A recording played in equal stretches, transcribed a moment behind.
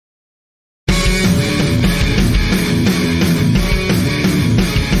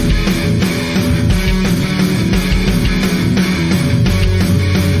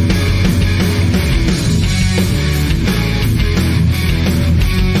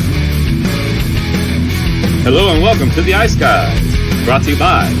Hello and welcome to the Ice Guys, brought to you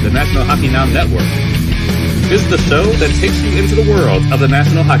by the National Hockey Now Network. This is the show that takes you into the world of the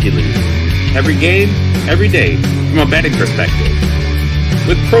National Hockey League. Every game, every day, from a betting perspective.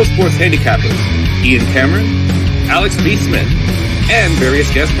 With pro sports handicappers, Ian Cameron, Alex B. Smith, and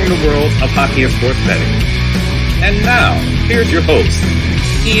various guests from the world of hockey and sports betting. And now, here's your host,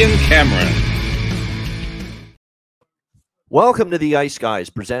 Ian Cameron. Welcome to the Ice Guys,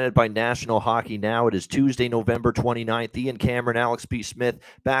 presented by National Hockey Now. It is Tuesday, November 29th. Ian Cameron, Alex B. Smith,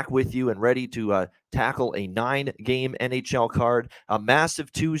 back with you and ready to tackle a 9-game NHL card. A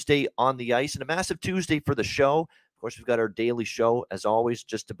massive Tuesday on the ice and a massive Tuesday for the show. Of course, we've got our daily show, as always,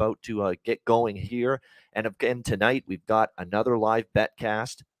 just about to get going here. And again, tonight, we've got another live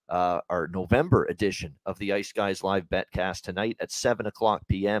betcast, our November edition of the Ice Guys live betcast tonight at 7 o'clock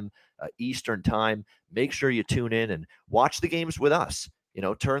p.m. Eastern time. Make sure you tune in and watch the games with us. You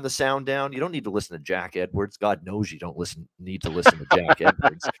know, turn the sound down. You don't need to listen to Jack Edwards. God knows you don't need to listen to Jack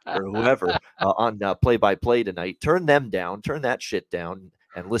Edwards or whoever on play-by-play tonight. Turn them down. Turn that shit down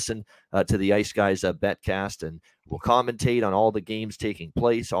and listen to the Ice Guys betcast, and we'll commentate on all the games taking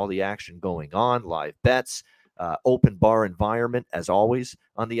place, all the action going on, live bets, open bar environment, as always,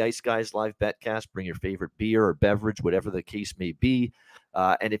 on the Ice Guys live betcast. Bring your favorite beer or beverage, whatever the case may be.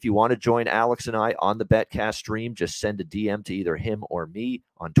 And if you want to join Alex and I on the betcast stream, just send a DM to either him or me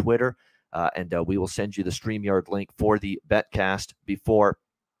on Twitter, and we will send you the StreamYard link for the betcast before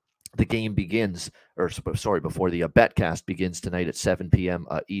the game begins, before the betcast begins tonight at 7 p.m.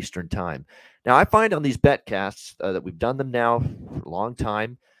 Eastern time. Now, I find on these betcasts that we've done them now for a long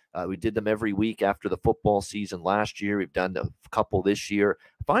time. We did them every week after the football season last year. We've done a couple this year.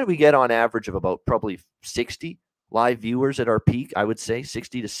 I find we get on average of about probably 60 live viewers at our peak, I would say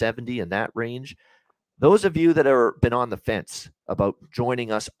 60 to 70 in that range. Those of you that have been on the fence about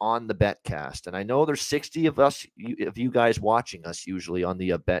joining us on the betcast, and I know there's 60 of you guys watching us usually on the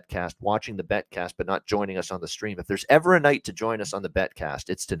betcast, watching the betcast, but not joining us on the stream. If there's ever a night to join us on the betcast,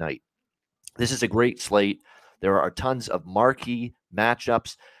 it's tonight. This is a great slate. There are tons of marquee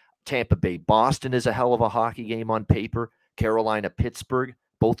matchups. Tampa Bay, Boston is a hell of a hockey game on paper. Carolina, Pittsburgh.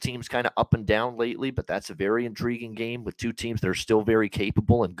 Both teams kind of up and down lately, but that's a very intriguing game with two teams that are still very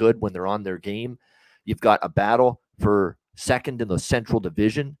capable and good when they're on their game. You've got a battle for second in the Central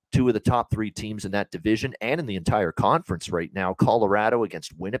Division, two of the top three teams in that division and in the entire conference right now. Colorado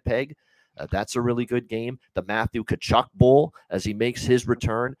against Winnipeg. That's a really good game. The Matthew Tkachuk Bowl as he makes his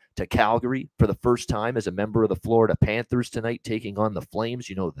return to Calgary for the first time as a member of the Florida Panthers tonight, taking on the Flames.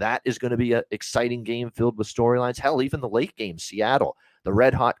 You know, that is going to be an exciting game filled with storylines. Hell, even the late game, Seattle, the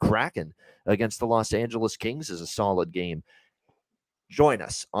red-hot Kraken against the Los Angeles Kings is a solid game. Join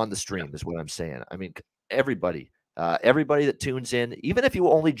us on the stream is what I'm saying. I mean, everybody that tunes in, even if you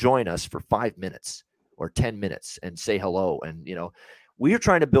only join us for 5 minutes or 10 minutes and say hello. And, you know, we are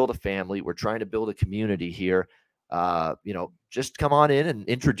trying to build a family. We're trying to build a community here. You know, just come on in and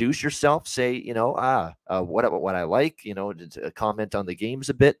introduce yourself. Say, you know, what I like, you know, comment on the games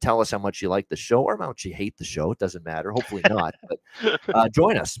a bit. Tell us how much you like the show or how much you hate the show. It doesn't matter. Hopefully not. But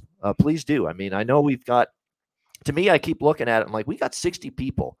join us. Please do. I mean, I know we've got, to me, I keep looking at it. I'm like, we got 60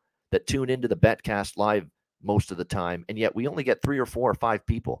 people that tune into the betcast live most of the time. And yet we only get 3 or 4 or 5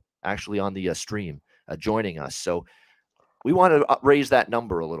 people actually on the stream joining us. So we want to raise that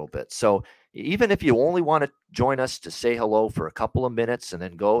number a little bit. So even if you only want to join us to say hello for a couple of minutes and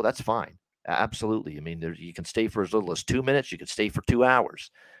then go, that's fine. Absolutely. I mean, you can stay for as little as 2 minutes. You can stay for 2 hours,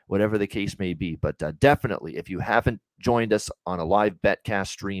 whatever the case may be. But definitely, if you haven't joined us on a live betcast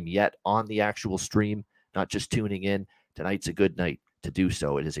stream yet on the actual stream, not just tuning in, tonight's a good night to do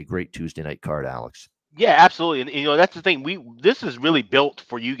so. It is a great Tuesday night card, Alex. Yeah, absolutely. And you know, that's the thing. This is really built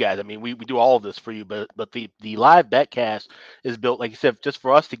for you guys. I mean, we do all of this for you, but the live betcast is built, like you said, just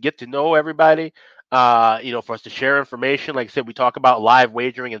for us to get to know everybody, you know, for us to share information. Like I said, we talk about live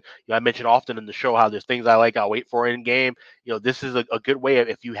wagering, and you know, I mentioned often in the show how there's things I like, I'll wait for in game. You know, this is a good way of,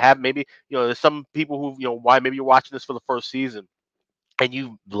 if you have maybe, you know, there's some people who, you know, why maybe you're watching this for the first season and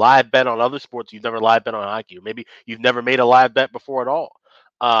you live bet on other sports, you've never live bet on hockey, or maybe you've never made a live bet before at all.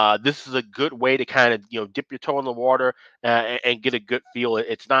 This is a good way to kind of, you know, dip your toe in the water and get a good feel.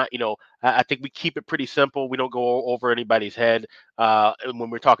 It's not, you know, I think we keep it pretty simple. We don't go over anybody's head when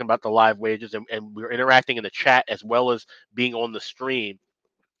we're talking about the live wagers, and we're interacting in the chat as well as being on the stream.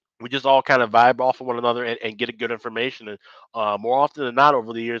 We just all kind of vibe off of one another and get a good information. And more often than not,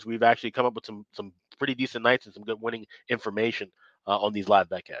 over the years, we've actually come up with some pretty decent nights and some good winning information on these live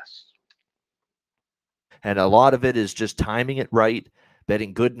betcasts. And a lot of it is just timing it right,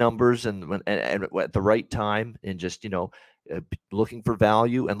 betting good numbers and at the right time, and just, you know, looking for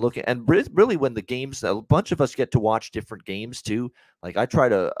value and really when the games, a bunch of us get to watch different games too. Like I try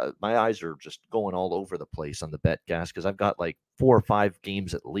to, my eyes are just going all over the place on the bet gas because I've got like 4 or 5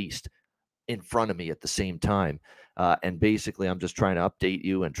 games at least in front of me at the same time. And basically, I'm just trying to update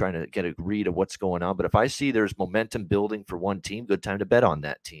you and trying to get a read of what's going on. But if I see there's momentum building for one team, good time to bet on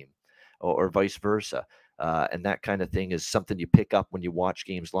that team, or vice versa. And that kind of thing is something you pick up when you watch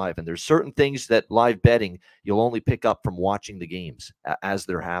games live. And there's certain things that live betting you'll only pick up from watching the games as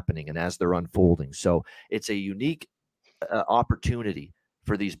they're happening and as they're unfolding. So it's a unique opportunity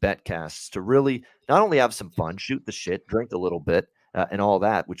for these betcasts to really not only have some fun, shoot the shit, drink a little bit, and all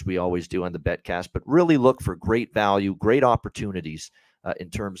that, which we always do on the betcast, but really look for great value, great opportunities in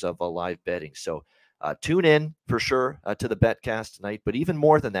terms of live betting. So tune in for sure to the betcast tonight. But even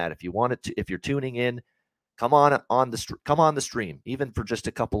more than that, if you wanted to, if you're tuning in, come on the stream, even for just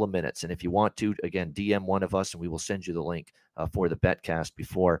a couple of minutes. And if you want to, again, DM one of us, and we will send you the link for the betcast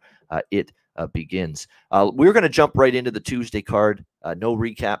before it begins. We're going to jump right into the Tuesday card. No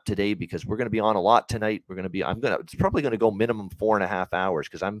recap today because we're going to be on a lot tonight. It's probably going to go minimum 4.5 hours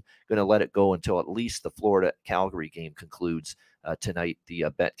because I'm going to let it go until at least the Florida Calgary game concludes tonight, the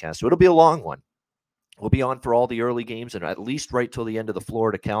betcast. So it'll be a long one. We'll be on for all the early games and at least right till the end of the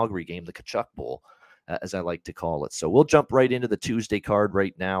Florida Calgary game, the Kachuk Bowl, as I like to call it. So we'll jump right into the Tuesday card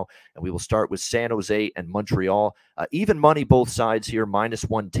right now, and we will start with San Jose and Montreal. Even money both sides here,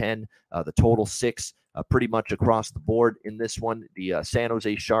 -110. The total 6, pretty much across the board in this one. The San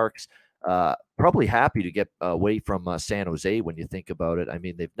Jose Sharks probably happy to get away from San Jose when you think about it. I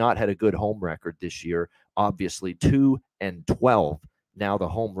mean, they've not had a good home record this year. Obviously, 2-12. Now the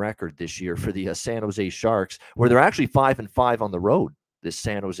home record this year for the San Jose Sharks, where they're actually 5-5 on the road. This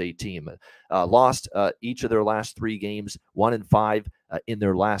San Jose team lost each of their last 3 games, 1-5 in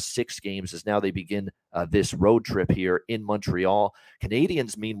their last 6 games as now they begin this road trip here in Montreal.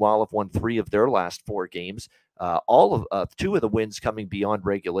 Canadiens, meanwhile, have won 3 of their last 4 games. All of 2 of the wins coming beyond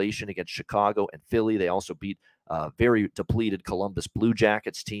regulation against Chicago and Philly. They also beat very depleted Columbus Blue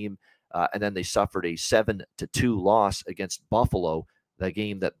Jackets team, and then they suffered a 7-2 loss against Buffalo, the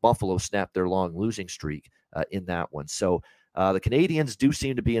game that Buffalo snapped their long losing streak in that one. So the Canadiens do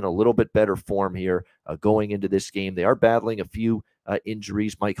seem to be in a little bit better form here going into this game. They are battling a few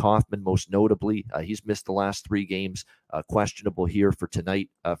injuries. Mike Hoffman, most notably, he's missed the last 3 games, questionable here for tonight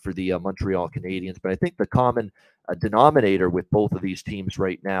for the Montreal Canadiens. But I think the common denominator with both of these teams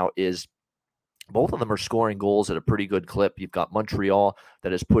right now is both of them are scoring goals at a pretty good clip. You've got Montreal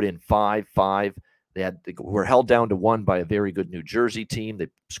that has put in 5-5. They were held down to 1 by a very good New Jersey team. They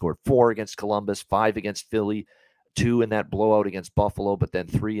scored 4 against Columbus, 5 against Philly, 2 in that blowout against Buffalo, but then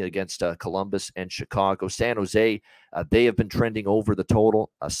 3 against Columbus and Chicago. San Jose, they have been trending over the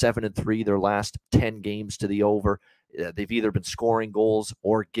total, 7-3 their last 10 games to the over. They've either been scoring goals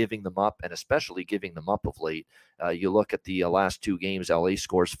or giving them up, and especially giving them up of late. You look at the last 2 games, LA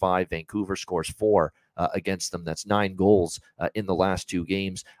scores 5, Vancouver scores 4 against them. That's 9 goals in the last 2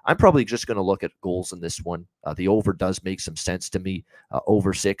 games. I'm probably just going to look at goals in this one. The over does make some sense to me.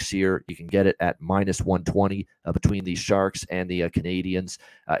 Over 6 here, you can get it at -120 between the Sharks and the Canadiens.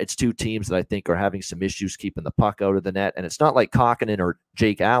 It's 2 teams that I think are having some issues keeping the puck out of the net, and it's not like Kokkonen or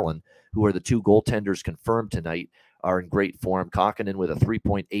Jake Allen, who are the 2 goaltenders confirmed tonight, are in great form. Kokkonen with a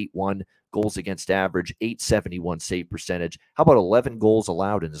 3.81 goals against average, 871 save percentage. How about 11 goals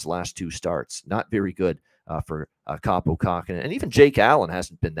allowed in his last 2 starts? Not very good for Kaapo Kokkonen. And even Jake Allen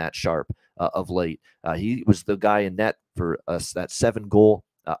hasn't been that sharp of late. He was the guy in net for us, that 7-goal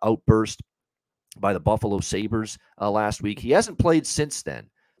outburst by the Buffalo Sabres last week. He hasn't played since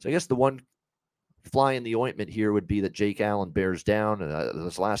then. So I guess the one fly in the ointment here would be that Jake Allen bears down.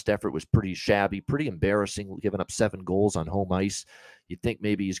 His last effort was pretty shabby, pretty embarrassing, giving up 7 goals on home ice. You'd think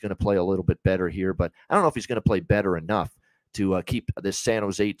maybe he's going to play a little bit better here, but I don't know if he's going to play better enough to keep this San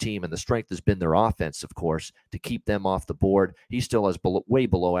Jose team, and the strength has been their offense, of course, to keep them off the board. He still has way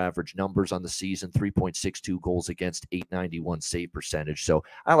below average numbers on the season, 3.62 goals against, 891 save percentage. So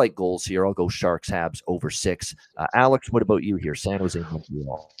I like goals here. I'll go Sharks, Habs, over 6. Alex, what about you here? San Jose,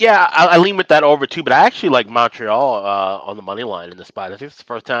 Montreal. Yeah, I lean with that over too, but I actually like Montreal on the money line in the spot. I think it's the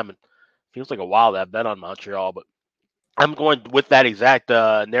first time in feels like a while that I've bet on Montreal, but I'm going with that exact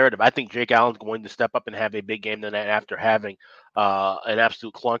narrative. I think Jake Allen's going to step up and have a big game tonight after having an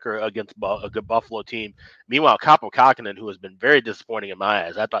absolute clunker against a good Buffalo team. Meanwhile, Kaapo Kokkonen, who has been very disappointing in my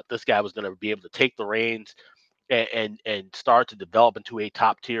eyes, I thought this guy was going to be able to take the reins and start to develop into a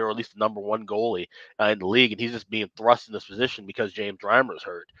top tier, or at least the number 1 goalie in the league. And he's just being thrust in this position because James Reimer is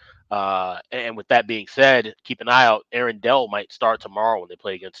hurt. And with that being said, keep an eye out. Aaron Dell might start tomorrow when they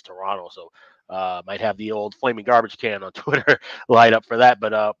play against Toronto. So Might have the old flaming garbage can on Twitter light up for that.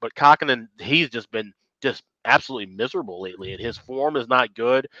 But Kokkonen, he's just been just absolutely miserable lately, and his form is not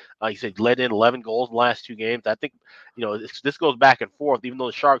good. He said led in 11 goals in the last 2 games. I think this goes back and forth. Even though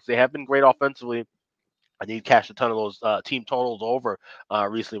the Sharks, they have been great offensively, I need to cash a ton of those team totals over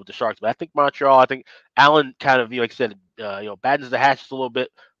recently with the Sharks. But I think Montreal, I think Allen kind of, like I said, battens the hatches a little bit,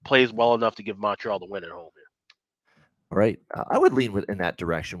 plays well enough to give Montreal the win at home here. All right. I would lean in that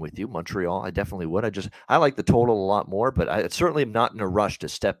direction with you, Montreal. I definitely would. I like the total a lot more, but I certainly am not in a rush to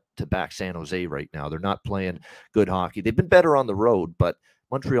step to back San Jose right now. They're not playing good hockey. They've been better on the road, but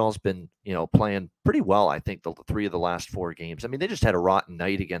Montreal's been, playing pretty well, I think, the 3 of the last 4 games. I mean, they just had a rotten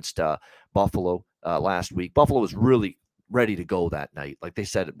night against Buffalo last week. Buffalo was really ready to go that night. Like they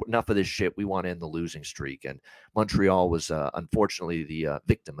said, enough of this shit. We want to end the losing streak. And Montreal was unfortunately the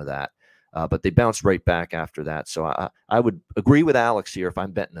victim of that. But they bounced right back after that. So I would agree with Alex here. If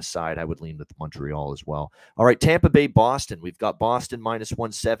I'm betting a side, I would lean with Montreal as well. All right, Tampa Bay, Boston. We've got Boston minus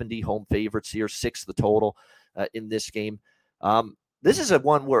 170, home favorites here, 6 the total in this game. This is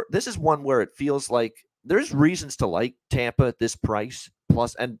one where it feels like there's reasons to like Tampa at this price,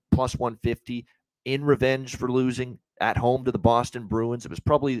 plus 150 in revenge for losing at home to the Boston Bruins. It was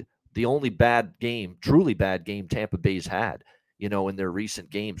probably the only truly bad game Tampa Bay's had, in their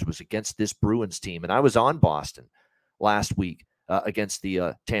recent games, was against this Bruins team. And I was on Boston last week against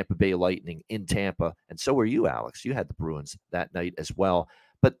the Tampa Bay Lightning in Tampa. And so were you, Alex. You had the Bruins that night as well.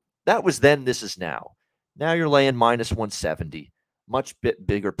 But that was then, this is now. Now you're laying minus 170, much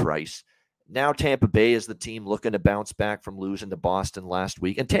bigger price. Now Tampa Bay is the team looking to bounce back from losing to Boston last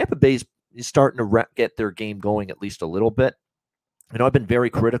week. And Tampa Bay is starting to get their game going at least a little bit. I've been very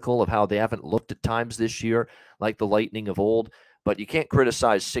critical of how they haven't looked at times this year like the Lightning of old. But you can't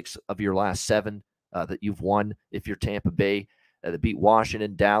criticize 6 of your last 7 that you've won if you're Tampa Bay. They beat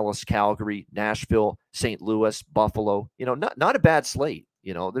Washington, Dallas, Calgary, Nashville, St. Louis, Buffalo. Not a bad slate.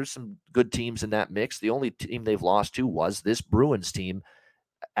 There's some good teams in that mix. The only team they've lost to was this Bruins team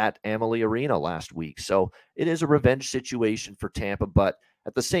at Amalie Arena last week. So it is a revenge situation for Tampa. But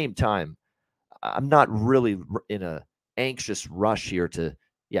at the same time, I'm not really in an anxious rush here to,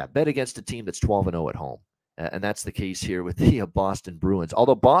 bet against a team that's 12-0 at home. And that's the case here with the Boston Bruins.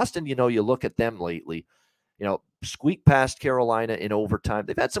 Although Boston, you look at them lately, squeak past Carolina in overtime.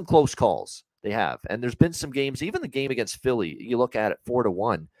 They've had some close calls. They have. And there's been some games, even the game against Philly, you look at it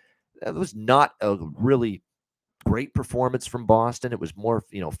 4-1. That was not a really great performance from Boston. It was more,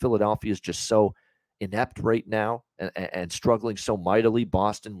 Philadelphia is just so inept right now and struggling so mightily.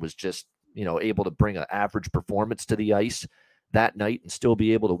 Boston was just, able to bring an average performance to the ice that night and still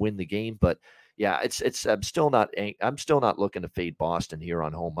be able to win the game. But yeah, I'm still not looking to fade Boston here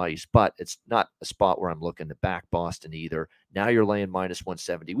on home ice, but it's not a spot where I'm looking to back Boston either. Now you're laying minus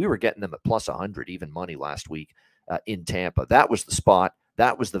 170. We were getting them at plus 100 even money last week in Tampa. That was the spot.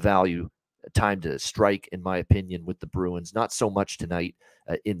 That was the value time to strike, in my opinion, with the Bruins. Not so much tonight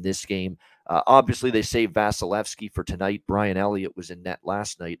in this game. Obviously, they saved Vasilevsky for tonight. Brian Elliott was in net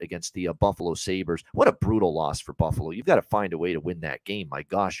last night against the Buffalo Sabres. What a brutal loss for Buffalo. You've got to find a way to win that game. My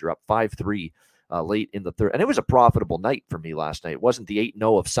gosh, you're up 5-3 late in the third. And it was a profitable night for me last night. It wasn't the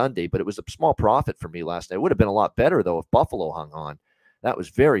 8-0 of Sunday, but it was a small profit for me last night. It would have been a lot better, though, if Buffalo hung on. That was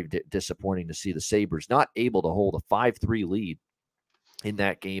very disappointing to see the Sabres not able to hold a 5-3 lead in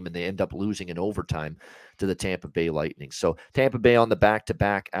that game, and they end up losing in overtime to the Tampa Bay Lightning. So Tampa Bay on the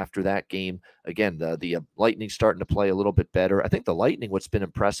back-to-back after that game. Again, the Lightning starting to play a little bit better. I think the Lightning, what's been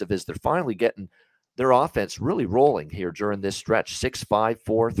impressive is they're finally getting their offense really rolling here during this stretch. 6-5,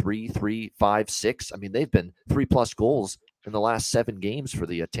 4-3, 3-5, 6. I mean, they've been 3+ goals in the last 7 games for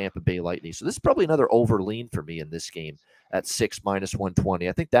the Tampa Bay Lightning. So this is probably another over lean for me in this game at 6 minus 120.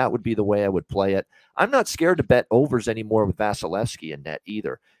 I think that would be the way I would play it. I'm not scared to bet overs anymore with Vasilevsky in net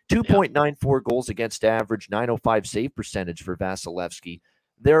either. 2.94 goals against average, 905 save percentage for Vasilevsky.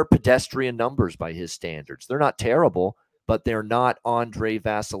 They're pedestrian numbers by his standards. They're not terrible, but they're not Andre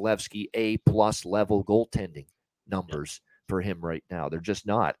Vasilevsky A+ level goaltending numbers for him right now. They're just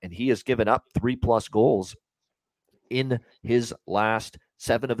not. And he has given up 3+ goals in his last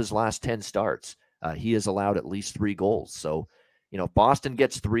 7 of his last 10 starts. He has allowed at least 3 goals. So, if Boston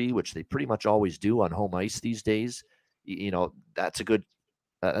gets 3, which they pretty much always do on home ice these days, that's a good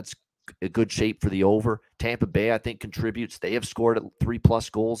shape for the over. Tampa Bay, I think, contributes. They have scored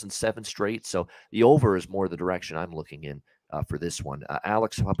 3+ goals in 7 straight. So the over is more the direction I'm looking in for this one.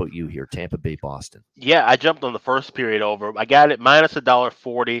 Alex, how about you here? Tampa Bay, Boston. Yeah, I jumped on the first period over. I got it minus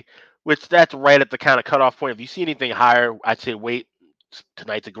 $1.40, which that's right at the kind of cutoff point. If you see anything higher, I'd say wait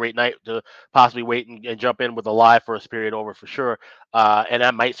tonight's a great night to possibly wait and jump in with a live first period over for sure. And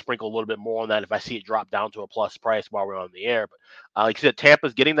I might sprinkle a little bit more on that if I see it drop down to a plus price while we're on the air. But like I said,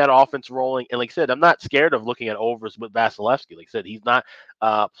 Tampa's getting that offense rolling. And like I said, I'm not scared of looking at overs with Vasilevsky. Like I said, he's not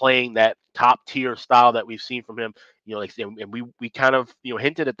playing that top tier style that we've seen from him. Like I said, and we kind of,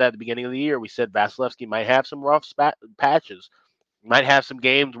 hinted at that at the beginning of the year. We said Vasilevsky might have some rough patches, might have some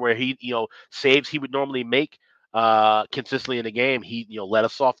games where he, saves he would normally make consistently in the game. He, let a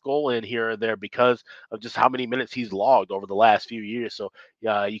soft goal in here or there because of just how many minutes he's logged over the last few years. So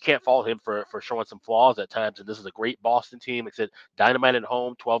you can't fault him for showing some flaws at times. And this is a great Boston team. It's a dynamite at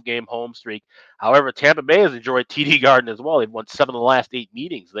home, 12-game home streak. However, Tampa Bay has enjoyed TD Garden as well. They've won 7 of the last 8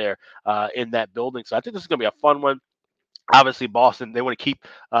 meetings there in that building. So I think this is going to be a fun one. Obviously, Boston, they want to keep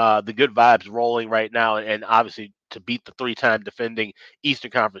the good vibes rolling right now. And obviously, to beat the 3-time defending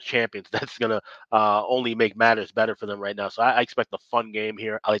Eastern Conference champions, that's going to only make matters better for them right now. So I expect a fun game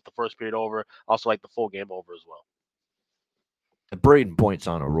here. I like the first period over. Also like the full game over as well. Braden Point's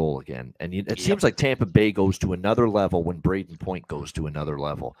on a roll again. And it seems like Tampa Bay goes to another level when Braden Point goes to another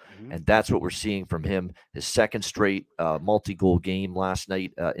level. Mm-hmm. And that's what we're seeing from him. His second straight multi-goal game last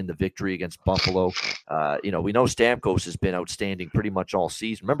night in the victory against Buffalo. We know Stamkos has been outstanding pretty much all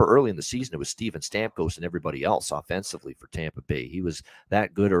season. Remember, early in the season, it was Steven Stamkos and everybody else offensively for Tampa Bay. He was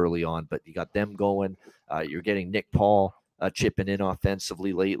that good early on, but you got them going. You're getting Nick Paul chipping in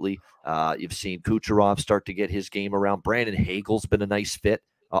offensively lately. You've seen Kucherov start to get his game around. Brandon Hagel's been a nice fit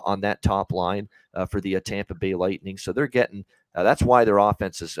on that top line for the Tampa Bay Lightning. So they're getting that's why their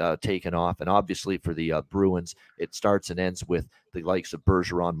offense is taken off. And obviously for the Bruins, it starts and ends with the likes of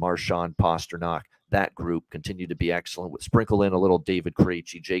Bergeron, Marchand, Pasternak. That group continue to be excellent. Sprinkle in a little David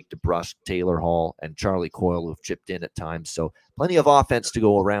Krejci, Jake DeBrusk, Taylor Hall, and Charlie Coyle, who've chipped in at times. So plenty of offense to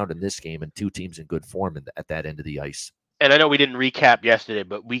go around in this game, and 2 teams in good form at that end of the ice. And I know we didn't recap yesterday,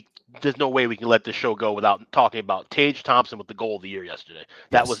 but there's no way we can let this show go without talking about Tage Thompson with the goal of the year yesterday.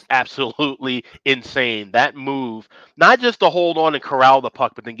 That was absolutely insane. That move, not just to hold on and corral the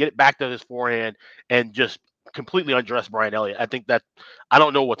puck, but then get it back to his forehand and just completely undress Brian Elliott. I think that I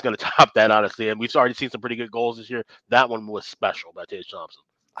don't know what's going to top that, honestly. And we've already seen some pretty good goals this year. That one was special by Tage Thompson.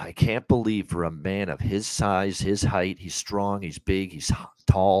 I can't believe for a man of his size, his height, he's strong, he's big, he's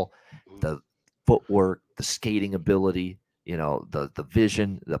tall, the footwork, the skating ability, the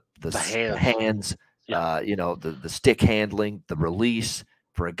vision, the hands, the stick handling, the release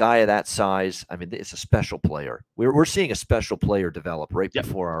for a guy of that size. I mean, it's a special player. We're seeing a special player develop right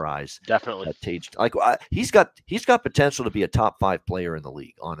before our eyes. Definitely. He's got potential to be a top 5 player in the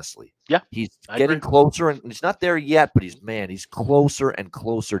league. Honestly, he's getting closer, and he's not there yet, but he's closer and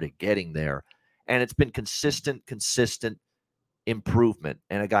closer to getting there. And it's been consistent improvement,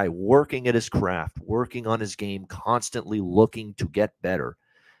 and a guy working at his craft, working on his game, constantly looking to get better.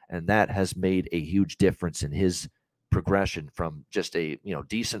 And that has made a huge difference in his progression from just a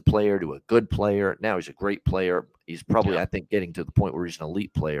decent player to a good player. Now he's a great player. He's probably, I think, getting to the point where he's an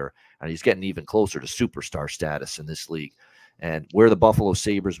elite player, and he's getting even closer to superstar status in this league. And where the Buffalo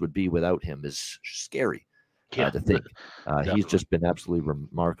Sabres would be without him is scary to think. He's just been absolutely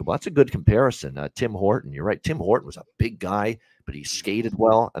remarkable. That's a good comparison. Tim Horton, you're right. Tim Horton was a big guy, but he skated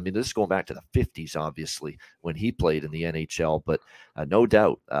well. I mean, this is going back to the 50s, obviously, when he played in the NHL, but no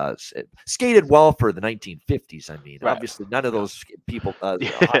doubt skated well for the 1950s. I mean, obviously none of those people,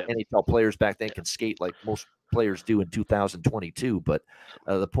 NHL players back then can skate like most players do in 2022, but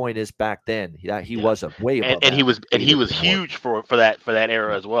the point is back then he was a way above and he was huge for that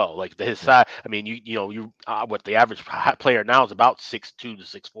era as well. Like his size, I mean, what the average player now is about 6'2" to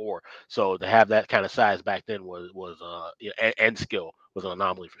 6'4", so to have that kind of size back then was and skill was an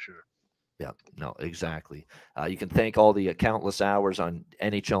anomaly for sure. Yeah, no, exactly. You can thank all the countless hours on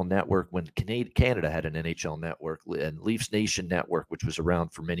NHL Network when Canada had an NHL Network, and Leafs Nation Network, which was around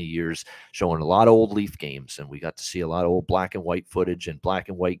for many years, showing a lot of old Leaf games. And we got to see a lot of old black and white footage and black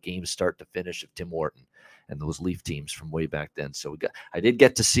and white games start to finish of Tim Horton and those Leaf teams from way back then. So I did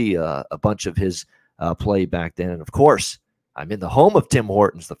get to see a bunch of his play back then. And, of course, I'm in the home of Tim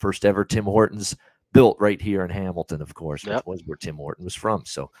Hortons, the first ever Tim Hortons built right here in Hamilton, of course, which was where Tim Horton was from.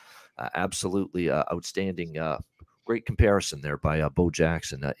 So absolutely outstanding. Great comparison there by Bo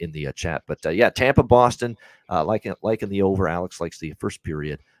Jackson in the chat. But Tampa, Boston, liking the over. Alex likes the first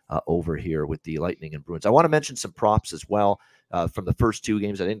period over here with the Lightning and Bruins. I want to mention some props as well from the first 2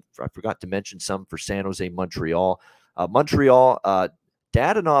 games. I forgot to mention some for San Jose, Montreal. Montreal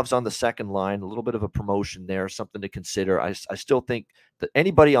Dadonov's on the second line, a little bit of a promotion there, something to consider. I still think that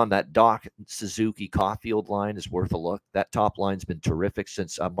anybody on that Doc, Suzuki, Caulfield line is worth a look. That top line's been terrific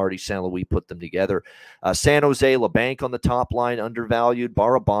since Marty St. Louis put them together. San Jose, LeBanc on the top line, undervalued.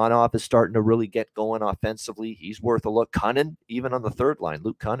 Barabanov is starting to really get going offensively. He's worth a look. Cunnin, even on the third line,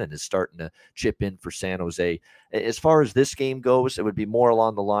 Luke Cunnin is starting to chip in for San Jose. As far as this game goes, it would be more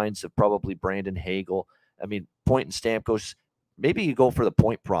along the lines of probably Brandon Hagel. I mean, Point and Stamkos, maybe you go for the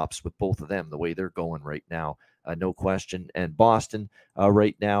point props with both of them, the way they're going right now. No question. And Boston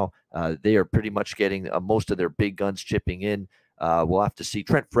right now, they are pretty much getting most of their big guns chipping in. We'll have to see.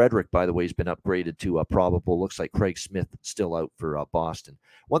 Trent Frederick, by the way, has been upgraded to a probable. Looks like Craig Smith still out for Boston.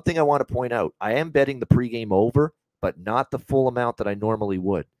 One thing I want to point out, I am betting the pregame over, but not the full amount that I normally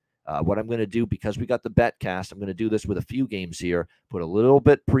would. What I'm going to do, because we got the bet cast, I'm going to do this with a few games here, put a little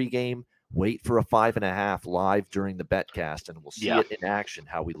bit pregame, wait for a 5.5 live during the betcast, and we'll see it in action,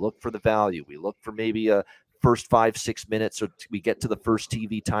 how we look for the value. We look for maybe a first 5-6 minutes, or we get to the first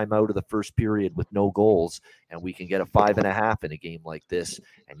TV timeout of the first period with no goals, and we can get a 5.5 in a game like this,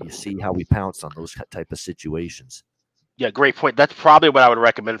 and you see how we pounce on those type of situations. Yeah, great point. That's probably what I would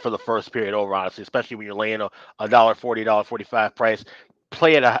recommend for the first period over, honestly, especially when you're laying a $1.40, $1.45 price.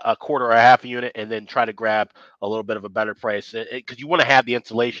 Play at a quarter or a half a unit, and then try to grab a little bit of a better price, because you want to have the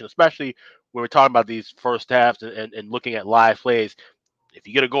insulation, especially when we're talking about these first halves and looking at live plays. If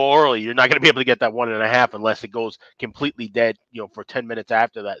you get a goal early, you're not going to be able to get that 1.5 unless it goes completely dead, for 10 minutes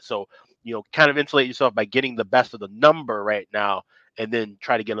after that. So, kind of insulate yourself by getting the best of the number right now, and then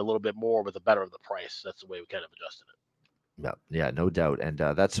try to get a little bit more with the better of the price. That's the way we kind of adjusted it. Yeah, no doubt. And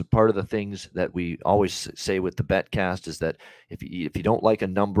that's a part of the things that we always say with the betcast is that if you don't like a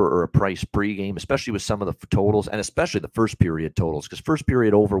number or a price pregame, especially with some of the totals, and especially the first period totals, because first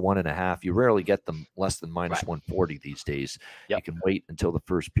period over 1.5, you rarely get them less than minus 140 these days. Yep. You can wait until the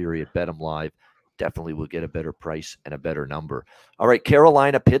first period, bet them live. Definitely will get a better price and a better number. All right,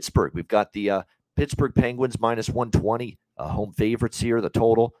 Carolina, Pittsburgh. We've got the Pittsburgh Penguins minus 120, home favorites here. The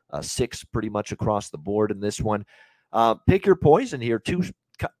total 6 pretty much across the board in this one. Pick your poison here. Two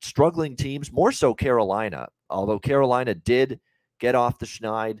struggling teams, more so Carolina, although Carolina did get off the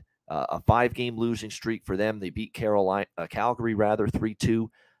schneid. A 5-game losing streak for them. They beat Calgary 3-2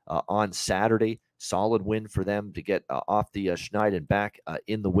 on Saturday. Solid win for them to get off the schneid and back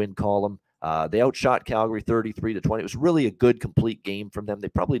in the win column. They outshot Calgary 33-20. It was really a good, complete game from them. They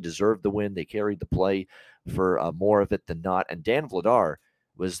probably deserved the win. They carried the play for more of it than not. And Dan Vladar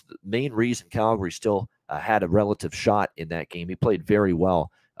was the main reason Calgary still had a relative shot in that game. He played very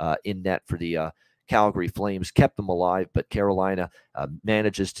well in net for the Calgary Flames, kept them alive, but Carolina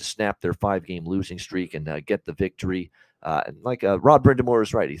manages to snap their 5-game losing streak and get the victory. And like Rod Brindamore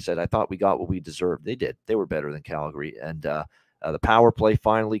is right. He said, I thought we got what we deserved. They did. They were better than Calgary. And the power play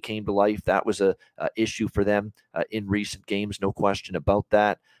finally came to life. That was a issue for them in recent games. No question about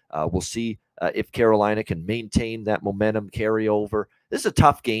that. We'll see if Carolina can maintain that momentum carryover. This is a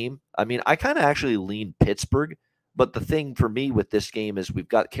tough game. I mean, I kind of actually lean Pittsburgh, but the thing for me with this game is we've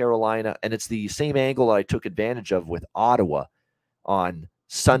got Carolina, and it's the same angle I took advantage of with Ottawa on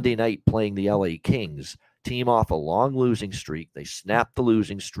Sunday night playing the LA Kings. Team off a long losing streak. They snap the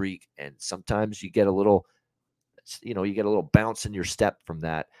losing streak, and sometimes you get a little, bounce in your step from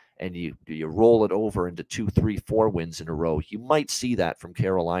that, and you roll it over into 2, 3, 4 wins in a row. You might see that from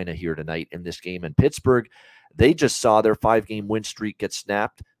Carolina here tonight in this game. And Pittsburgh, they just saw their 5-game win streak get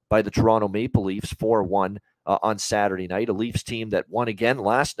snapped by the Toronto Maple Leafs 4-1 on Saturday night. A Leafs team that won again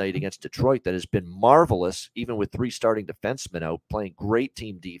last night against Detroit that has been marvelous, even with 3 starting defensemen out, playing great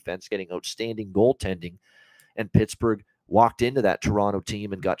team defense, getting outstanding goaltending. And Pittsburgh walked into that Toronto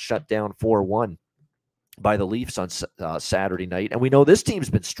team and got shut down 4-1 by the Leafs on Saturday night. And we know this team's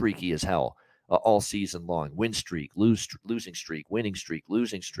been streaky as hell all season long. Win streak, losing streak, winning streak,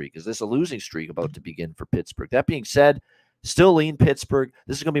 losing streak. Is this a losing streak about to begin for Pittsburgh? That being said, still lean Pittsburgh.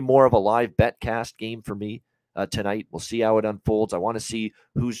 This is going to be more of a live betcast game for me tonight. We'll see how it unfolds. I want to see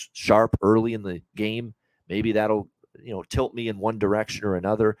who's sharp early in the game. Maybe that'll tilt me in one direction or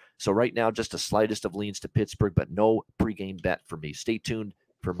another. So right now, just the slightest of leans to Pittsburgh, but no pregame bet for me. Stay tuned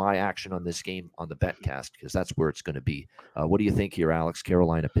for my action on this game on the betcast, because that's where it's going to be. What do you think here, Alex?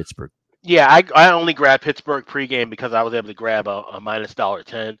 Carolina, Pittsburgh. Yeah, I only grabbed Pittsburgh pregame because I was able to grab a minus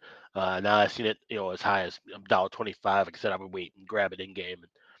 $1.10. Now I've seen it, as high as $1.25. Like I said, I would wait and grab it in game. And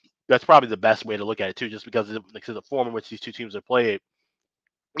that's probably the best way to look at it too, just because of the form in which these two teams have played.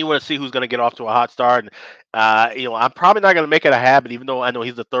 You want to see who's going to get off to a hot start. And, I'm probably not going to make it a habit, even though I know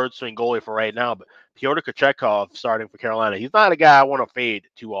he's the third string goalie for right now. But Pyotr Kochetkov starting for Carolina. He's not a guy I want to fade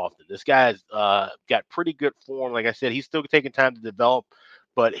too often. This guy's got pretty good form. Like I said, he's still taking time to develop,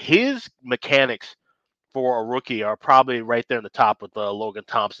 but his mechanics for a rookie are probably right there in the top with Logan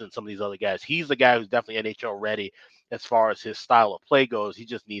Thompson, some of these other guys. He's the guy who's definitely NHL ready as far as his style of play goes. He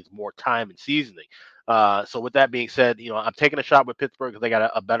just needs more time and seasoning. So with that being said, I'm taking a shot with Pittsburgh because they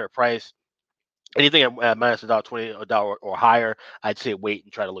got a better price. Anything at minus $1.20 or higher, I'd say wait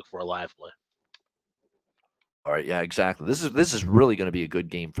and try to look for a live play. All right, yeah, exactly. This is really going to be a good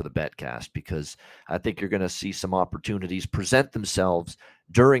game for the BetCast because I think you're going to see some opportunities present themselves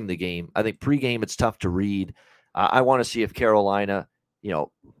during the game. I think pregame it's tough to read. I want to see if Carolina,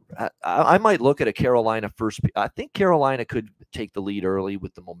 I might look at a Carolina first. I think Carolina could take the lead early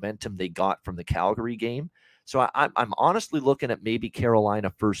with the momentum they got from the Calgary game. So I'm honestly looking at maybe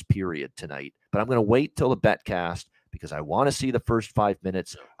Carolina first period tonight, but I'm going to wait till the BetCast because I want to see the first 5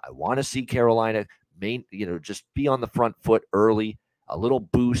 minutes. I want to see Carolina just be on the front foot early, a little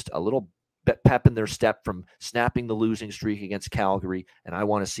boost, a little pep in their step from snapping the losing streak against Calgary, and I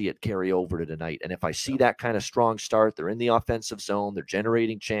want to see it carry over to tonight. And if I see that kind of strong start, they're in the offensive zone, they're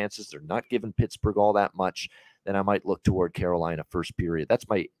generating chances, they're not giving Pittsburgh all that much, then I might look toward Carolina first period. That's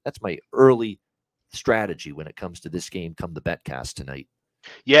my early strategy when it comes to this game come the BetCast tonight.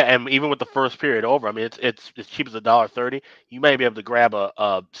 Yeah, and even with the first period over, I mean, it's as cheap as $1.30. You may be able to grab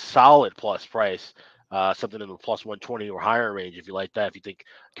a solid plus price, something in the plus 120 or higher range if you like that. If you think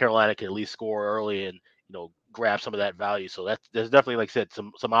Carolina can at least score early and grab some of that value, so there's definitely, like I said,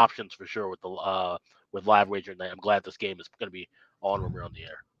 some options for sure with the with live wagering night. I'm glad this game is going to be on when we're on the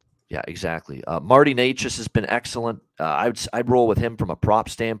air. Yeah, exactly. Marty Necas has been excellent. I'd roll with him from a prop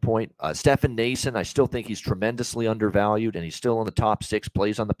standpoint. Stefan Nason, I still think he's tremendously undervalued, and he's still in the top 6,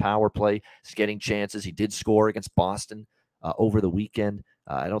 plays on the power play. He's getting chances. He did score against Boston over the weekend.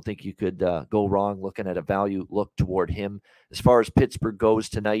 I don't think you could go wrong looking at a value look toward him. As far as Pittsburgh goes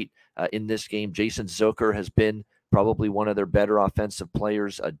tonight in this game, Jason Zucker has been probably one of their better offensive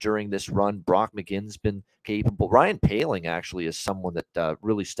players during this run. Brock McGinn's been capable. Ryan Poehling actually is someone that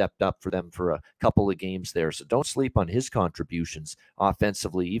really stepped up for them for a couple of games there. So don't sleep on his contributions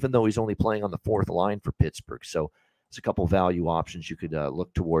offensively, even though he's only playing on the 4th line for Pittsburgh. So there's a couple value options you could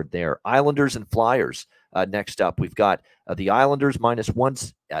look toward there. Islanders and Flyers next up. We've got the Islanders minus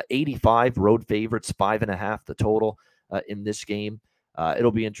 185, road favorites, 5.5 the total in this game.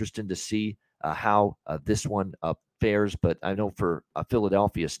 It'll be interesting to see how this one fares, but I know for a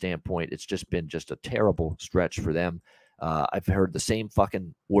Philadelphia standpoint, it's been a terrible stretch for them. I've heard the same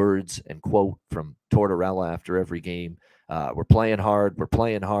fucking words and quote from Tortorella after every game. We're playing hard,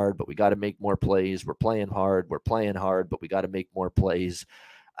 but we got to make more plays. We're playing hard, but we got to make more plays.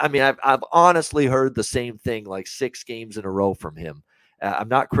 I mean, I've honestly heard the same thing like 6 games in a row from him. I'm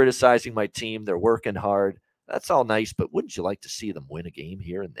not criticizing my team. They're working hard. That's all nice, but wouldn't you like to see them win a game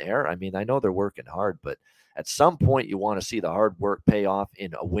here and there? I mean, I know they're working hard, but at some point you want to see the hard work pay off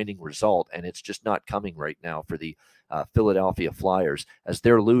in a winning result, and it's just not coming right now for the Philadelphia Flyers, as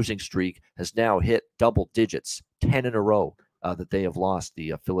their losing streak has now hit double digits, 10 in a row that they have lost,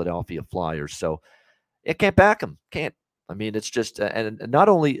 the Philadelphia Flyers. So it can't back them. Can't. I mean, it's just, and not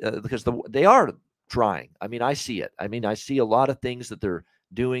only because they are trying. I mean, I see it. I mean, I see a lot of things that they're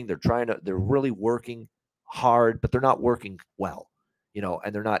doing. They're really working hard, but they're not working well,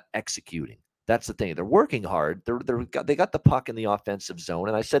 and they're not executing. That's the thing. They're working hard. They got the puck in the offensive zone.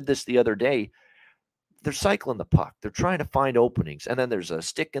 And I said this the other day, they're cycling the puck. They're trying to find openings. And then there's a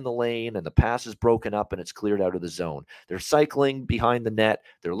stick in the lane and the pass is broken up and it's cleared out of the zone. They're cycling behind the net.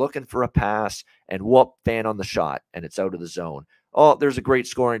 They're looking for a pass and whoop, fan on the shot and it's out of the zone. Oh, there's a great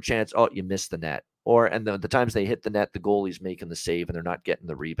scoring chance. Oh, you missed the net. And the times they hit the net, the goalie's making the save and they're not getting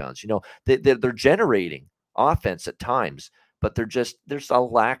the rebounds. They're generating offense at times, but there's a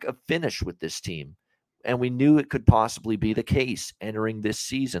lack of finish with this team. And we knew it could possibly be the case entering this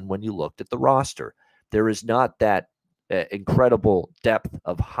season when you looked at the roster. There is not that incredible depth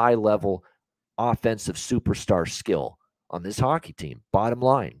of high-level offensive superstar skill on this hockey team. Bottom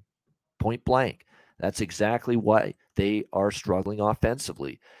line, point blank. That's exactly why they are struggling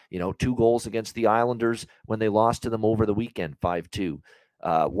offensively. 2 goals against the Islanders when they lost to them over the weekend, 5-2.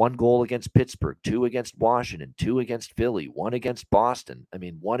 1 goal against Pittsburgh, 2 against Washington, 2 against Philly, 1 against Boston.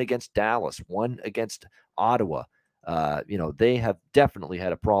 1 against Dallas, 1 against Ottawa. They have definitely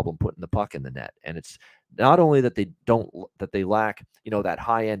had a problem putting the puck in the net. And it's not only that they lack, that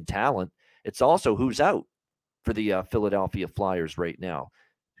high-end talent, it's also who's out for the Philadelphia Flyers right now.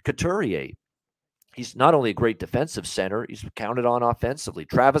 Couturier, he's not only a great defensive center, he's counted on offensively.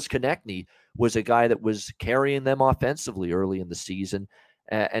 Travis Konechny was a guy that was carrying them offensively early in the season,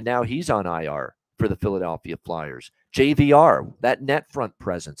 and now he's on IR for the Philadelphia Flyers. JVR, that net front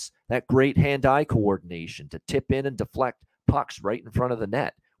presence, that great hand-eye coordination to tip in and deflect pucks right in front of the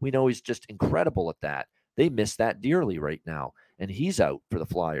net. We know he's just incredible at that. They miss that dearly right now, and he's out for the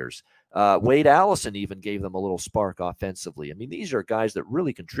Flyers. Wade Allison even gave them a little spark offensively. I mean, these are guys that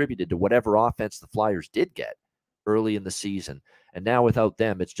really contributed to whatever offense the Flyers did get early in the season. And now without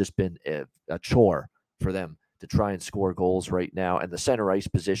them, it's just been a chore for them to try and score goals right now. And the center ice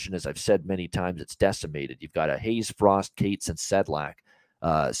position, as I've said many times, it's decimated. You've got a Hayes, Frost, Cates, and Sedlak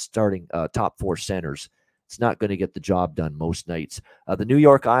starting top four centers. It's not going to get the job done most nights. The New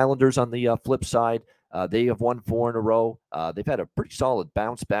York Islanders on the flip side, they have won 4 in a row. They've had a pretty solid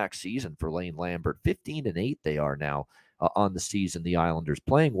bounce-back season for Lane Lambert. 15-8 they are now on the season, the Islanders.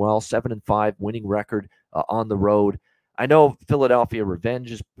 Playing well, 7-5, winning record on the road. I know Philadelphia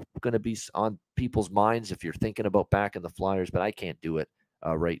revenge is going to be on people's minds if you're thinking about backing the Flyers, but I can't do it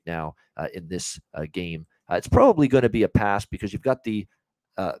right now in this game. It's probably going to be a pass because you've got the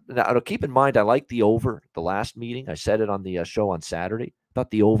now, keep in mind, I like the over the last meeting. I said it on the show on Saturday. Thought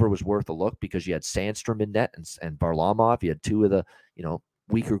the over was worth a look because you had Sandstrom in net and Varlamov. You had two of the,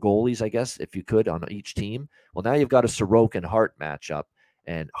 weaker goalies, I guess, if you could, on each team. Well, now you've got a Sorokin Hart matchup.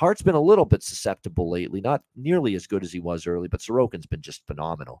 And Hart's been a little bit susceptible lately, not nearly as good as he was early, but Sorokin's been just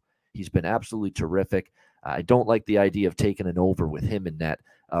phenomenal. He's been absolutely terrific. I don't like the idea of taking an over with him in net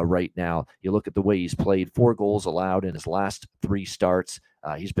right now. You look at the way he's played, 4 goals allowed in his last 3 starts.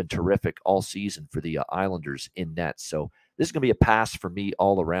 He's been terrific all season for the Islanders in net. So this is going to be a pass for me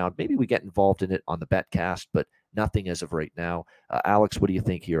all around. Maybe we get involved in it on the betcast, but nothing as of right now. Alex, what do you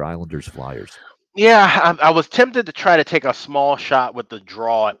think here, Islanders, Flyers? Yeah, I was tempted to try to take a small shot with the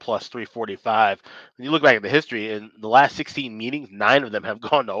draw at plus 345. When you look back at the history, in the last 16 meetings, 9 of them have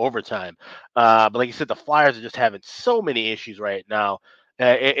gone to overtime. But like you said, the Flyers are just having so many issues right now.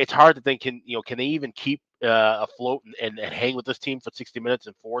 It's hard to think, can they even keep afloat and hang with this team for 60 minutes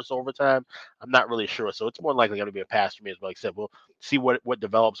and force overtime? I'm not really sure. So it's more likely going to be a pass for me, as well. Like I said, we'll see what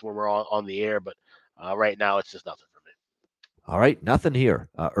develops when we're on the air. But right now, it's just nothing. All right, nothing here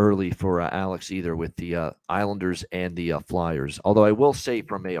early for Alex either with the Islanders and the Flyers. Although I will say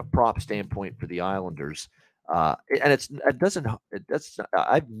from a prop standpoint for the Islanders, and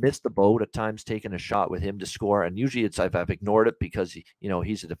I've missed the boat at times taking a shot with him to score, and usually I've ignored it because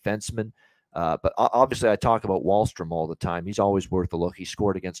he's a defenseman. But obviously I talk about Wahlstrom all the time. He's always worth a look. He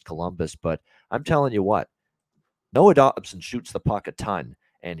scored against Columbus, but I'm telling you what, Noah Dobson shoots the puck a ton,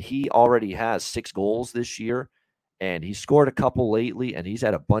 and he already has 6 goals this year. And he scored a couple lately, and he's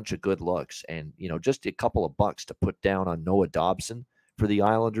had a bunch of good looks. And, just a couple of bucks to put down on Noah Dobson for the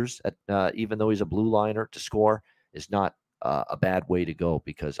Islanders, even though he's a blue liner, to score is not a bad way to go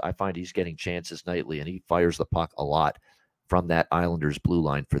because I find he's getting chances nightly, and he fires the puck a lot from that Islanders blue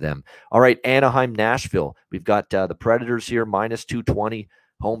line for them. All right, Anaheim, Nashville. We've got the Predators here, minus 220,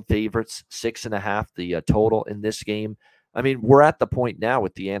 home favorites, 6.5 the total in this game. I mean, we're at the point now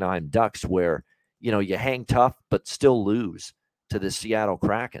with the Anaheim Ducks where you hang tough, but still lose to the Seattle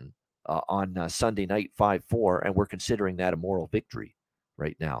Kraken on Sunday night 5-4, and we're considering that a moral victory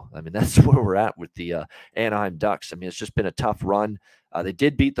right now. I mean, that's where we're at with the Anaheim Ducks. I mean, it's just been a tough run. They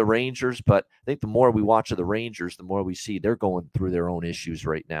did beat the Rangers, but I think the more we watch of the Rangers, the more we see they're going through their own issues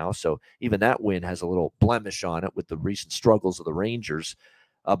right now. So even that win has a little blemish on it with the recent struggles of the Rangers.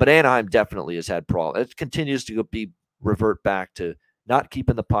 But Anaheim definitely has had problems. It continues to revert back to not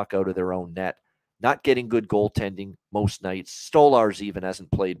keeping the puck out of their own net, not getting good goaltending most nights. Stolarz even hasn't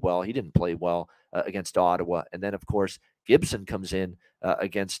played well. He didn't play well against Ottawa. And then, of course, Gibson comes in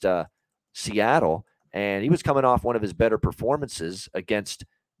against Seattle, and he was coming off one of his better performances against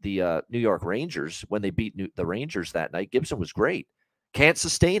the New York Rangers when they beat the Rangers that night. Gibson was great. Can't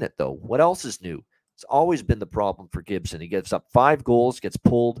sustain it, though. What else is new? It's always been the problem for Gibson. He gives up 5 goals, gets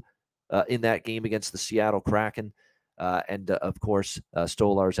pulled in that game against the Seattle Kraken. And, of course,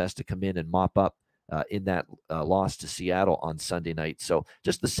 Stolarz has to come in and mop up in that loss to Seattle on Sunday night. So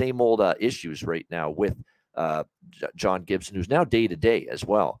just the same old issues right now with John Gibson, who's now day-to-day as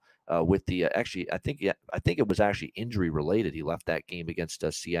well. With the I think it was actually injury related. He left that game against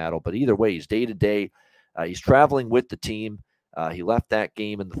Seattle, but either way, he's day-to-day. He's traveling with the team. He left that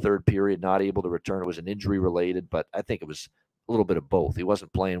game in the 3rd period, not able to return. It was an injury related, but I think it was a little bit of both. He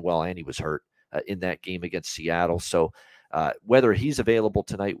wasn't playing well, and he was hurt in that game against Seattle. So whether he's available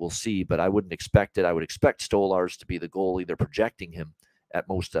tonight, we'll see, but I wouldn't expect it. I would expect Stolarz to be the goalie. They're projecting him at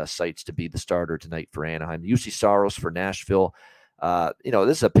most sites to be the starter tonight for Anaheim. UC Saros for Nashville.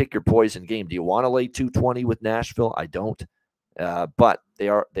 This is a pick your poison game. Do you want to lay 220 with Nashville? I don't. But they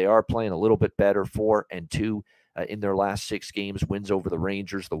are playing a little bit better, 4-2. in their last 6 games, wins over the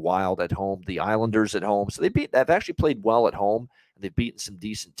Rangers, the Wild at home, the Islanders at home. So they've actually played well at home, and they've beaten some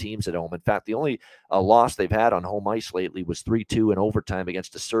decent teams at home. In fact, the only loss they've had on home ice lately was 3-2 in overtime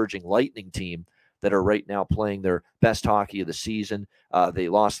against a surging Lightning team that are right now playing their best hockey of the season. They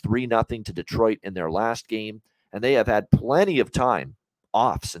lost 3-0 to Detroit in their last game, and they have had plenty of time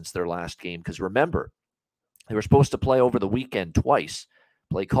off since their last game, because remember, they were supposed to play over the weekend twice,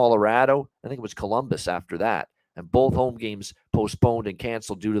 play Colorado, I think it was Columbus after that, and both home games postponed and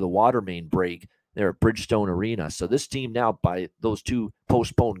canceled due to the water main break there at Bridgestone Arena. So this team now, by those 2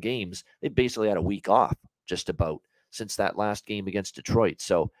 postponed games, they basically had a week off just about since that last game against Detroit.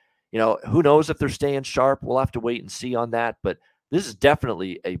 So, who knows if they're staying sharp? We'll have to wait and see on that, but this is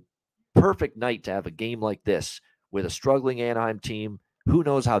definitely a perfect night to have a game like this with a struggling Anaheim team. Who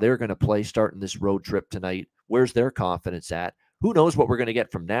knows how they're going to play starting this road trip tonight? Where's their confidence at? Who knows what we're going to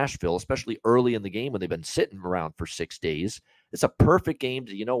get from Nashville, especially early in the game when they've been sitting around for 6 days. It's a perfect game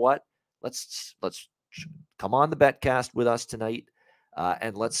to, let's come on the Betcast with us tonight,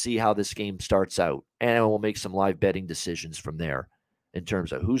 and let's see how this game starts out. And we'll make some live betting decisions from there in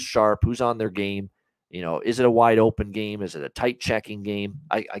terms of who's sharp, who's on their game. Is it a wide open game? Is it a tight checking game?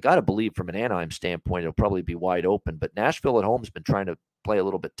 I got to believe from an Anaheim standpoint, it'll probably be wide open, but Nashville at home has been trying to play a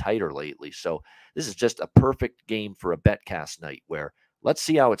little bit tighter lately. So this is just a perfect game for a Betcast night where let's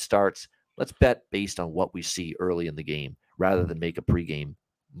see how it starts. Let's bet based on what we see early in the game rather than make a pregame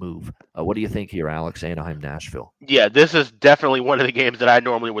move. What do you think here, Alex? Anaheim, Nashville. Yeah, this is definitely one of the games that I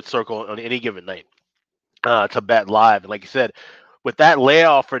normally would circle on any given night to bet live. And like you said, with that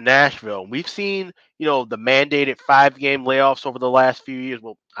layoff for Nashville, we've seen, the mandated 5-game layoffs over the last few years.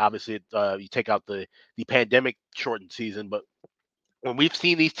 Well, obviously, you take out the pandemic shortened season, but when we've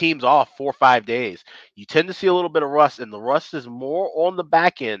seen these teams off 4 or 5 days, you tend to see a little bit of rust, and the rust is more on the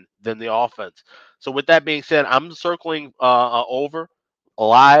back end than the offense. So with that being said, I'm circling over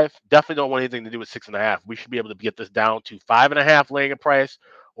alive. Definitely don't want anything to do with 6.5. We should be able to get this down to 5.5 laying a price,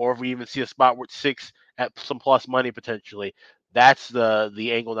 or if we even see a spot with 6 at some plus money potentially. That's the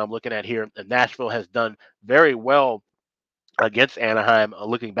angle that I'm looking at here. And Nashville has done very well against Anaheim.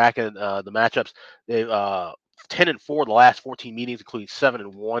 Looking back at the matchups, they've 10-4 the last 14 meetings, including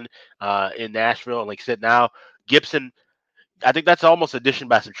 7-1 in Nashville. And like I said, now Gibson, I think that's almost addition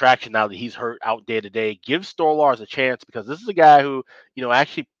by subtraction now that he's hurt out day to day. Give Stolarz a chance, because this is a guy who,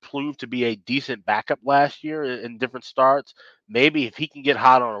 actually proved to be a decent backup last year in different starts. Maybe if he can get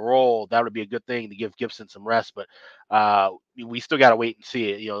hot on a roll, that would be a good thing to give Gibson some rest. But we still got to wait and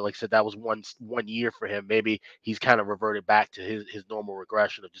see it. Like I said, that was one year for him. Maybe he's kind of reverted back to his normal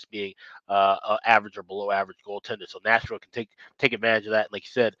regression of just being average or below average goaltender. So Nashville can take advantage of that. And like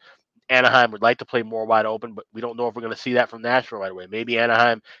you said, Anaheim would like to play more wide open, but we don't know if we're going to see that from Nashville right away. Maybe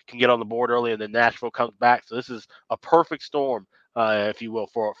Anaheim can get on the board early and then Nashville comes back. So this is a perfect storm, if you will,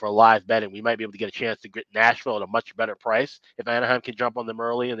 for live betting. We might be able to get a chance to get Nashville at a much better price if Anaheim can jump on them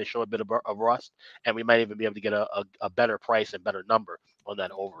early and they show a bit of rust. And we might even be able to get a better price and better number on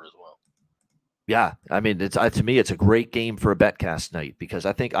that over as well. Yeah, I mean, it's to me, it's a great game for a Betcast night, because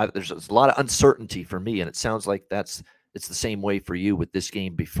I think there's a lot of uncertainty for me, and it sounds like it's the same way for you with this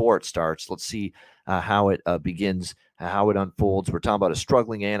game before it starts. Let's see how it begins, how it unfolds. We're talking about a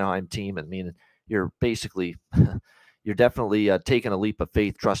struggling Anaheim team. I mean, you're basically, you're definitely taking a leap of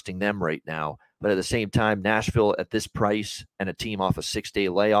faith, trusting them right now. But at the same time, Nashville at this price and a team off a 6-day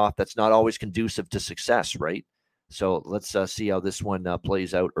layoff, that's not always conducive to success, right? So let's see how this one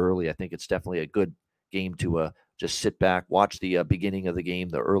plays out early. I think it's definitely a good game to just sit back, watch the beginning of the game,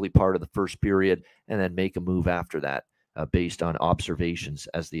 the early part of the first period, and then make a move after that. Based on observations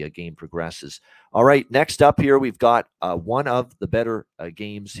as the game progresses. All right, next up here, we've got one of the better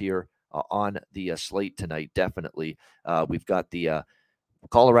games here on the slate tonight, definitely. We've got the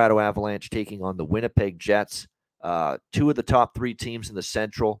Colorado Avalanche taking on the Winnipeg Jets, 2 of the top 3 teams in the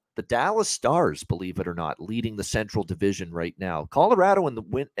Central. The Dallas Stars, believe it or not, leading the Central Division right now. Colorado in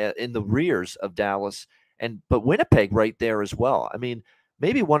the rears of Dallas, but Winnipeg right there as well. I mean,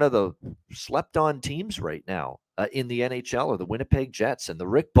 maybe one of the slept-on teams right now in the NHL are the Winnipeg Jets. And the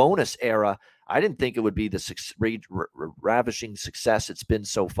Rick Bowness era, I didn't think it would be the ravishing success it's been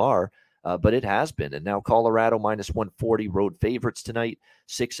so far, but it has been. And now Colorado -140 road favorites tonight,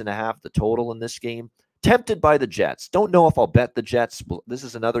 6.5 the total in this game. Tempted by the Jets. Don't know if I'll bet the Jets. This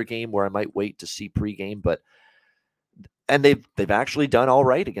is another game where I might wait to see pregame, and they've actually done all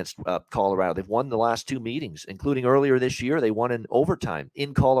right against Colorado. They've won the last 2 meetings, including earlier this year. They won in overtime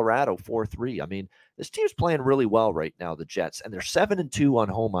in Colorado 4-3. I mean, this team's playing really well right now, the Jets, and they're 7-2 on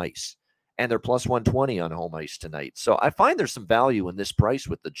home ice. and they're plus 120 on home ice tonight. So I find there's some value in this price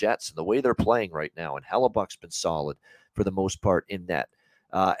with the Jets and the way they're playing right now. And Hellebuck's been solid for the most part in net.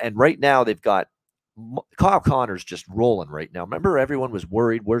 And right now they've got Kyle Connor's just rolling right now. Remember, everyone was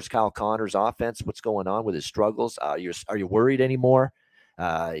worried. Where's Kyle Connor's offense? What's going on with his struggles? Are you worried anymore?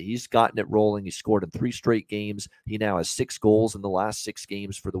 He's gotten it rolling. He scored in 3 straight games. He now has 6 goals in the last 6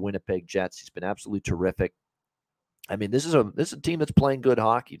 games for the Winnipeg Jets. He's been absolutely terrific. I mean, this is a team that's playing good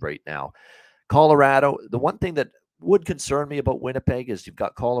hockey right now. Colorado, the one thing that would concern me about Winnipeg is you've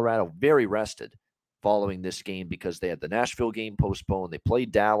got Colorado very rested following this game because they had the Nashville game postponed. They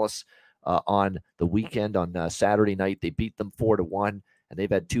played Dallas on the weekend on Saturday night. They beat them 4-1, and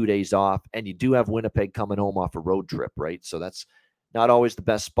they've had 2 days off. And you do have Winnipeg coming home off a road trip, right? So that's not always the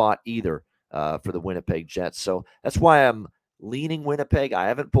best spot either for the Winnipeg Jets. So that's why I'm leaning Winnipeg. I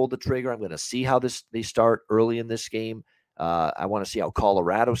haven't pulled the trigger. I'm going to see how they start early in this game. I want to see how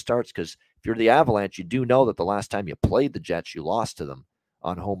Colorado starts because if you're the Avalanche, you do know that the last time you played the Jets, you lost to them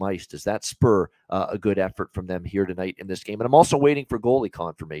on home ice. Does that spur a good effort from them here tonight in this game? And I'm also waiting for goalie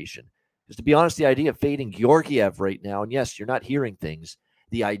confirmation. Because to be honest, the idea of fading Georgiev right now, and yes, you're not hearing things,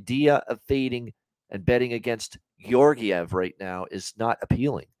 the idea of fading and betting against Georgiev right now is not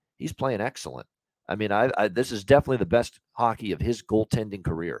appealing. He's playing excellent. I mean, this is definitely the best hockey of his goaltending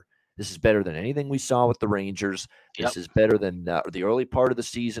career. This is better than anything we saw with the Rangers. This is better than the early part of the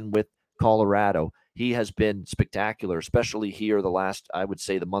season with Colorado. He has been spectacular, especially here the last, I would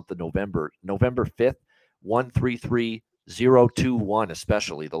say, the month of November. November 5th, 1-3-3, 0-2-1,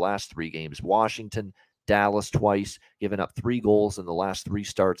 especially the last 3 games. Washington, Dallas twice, giving up 3 goals in the last 3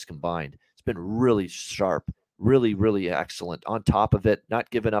 starts combined. It's been really sharp. Really, really excellent. On top of it,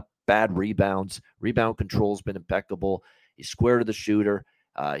 not giving up bad rebounds. Rebound control's been impeccable. He's square to the shooter.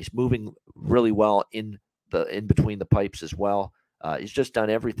 He's moving really well in between the pipes as well. He's just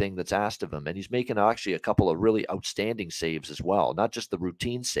done everything that's asked of him, and he's making actually a couple of really outstanding saves as well. Not just the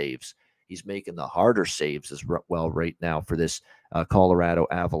routine saves. He's making the harder saves as well right now for this Colorado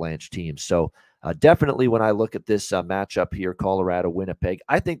Avalanche team. So definitely when I look at this matchup here, Colorado-Winnipeg,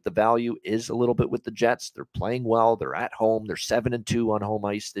 I think the value is a little bit with the Jets. They're playing well. They're at home. They're 7-2 on home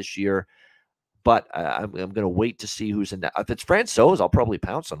ice this year. But I'm going to wait to see who's in that. If it's Francouz, I'll probably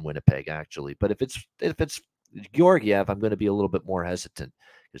pounce on Winnipeg, actually. But if it's Georgiev, I'm going to be a little bit more hesitant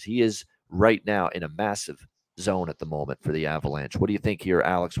because he is right now in a massive zone at the moment for the Avalanche. What do you think here,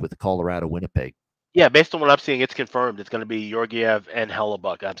 Alex, with Colorado-Winnipeg? Yeah, based on what I'm seeing, it's confirmed. It's going to be Georgiev and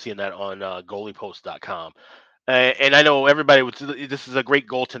Hellebuck. I'm seeing that on goaliepost.com. And I know everybody this is a great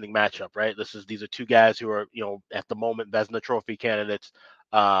goaltending matchup, right? These are 2 guys who are, at the moment, Vezina Trophy candidates,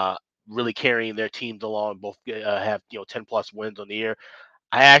 really carrying their teams along. Both have 10+ wins on the year.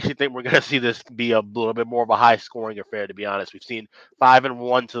 I actually think we're going to see this be a little bit more of a high scoring affair, to be honest. We've seen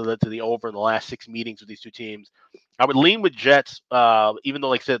 5-1 to the over in the last 6 meetings with these 2 teams. I would lean with Jets, even though,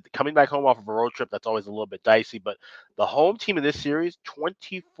 like I said, coming back home off of a road trip, that's always a little bit dicey. But the home team in this series,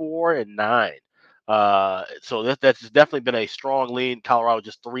 24-9. So that's definitely been a strong lean. Colorado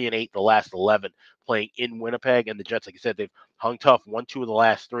just 3-8 the last 11 playing in Winnipeg, and the Jets, like you said, they've hung tough, 1-2 of the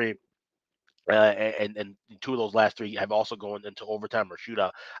last 3. And 2 of those last 3 have also gone into overtime or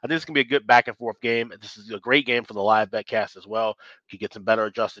shootout. I think this can be a good back and forth game. This is a great game for the live betcast as well. You get some better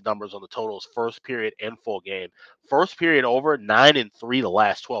adjusted numbers on the totals, first period and full game. First period over 9-3 the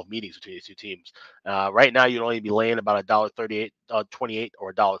last 12 meetings between these 2 teams. Right now, you'd only be laying about $1.38, $1.28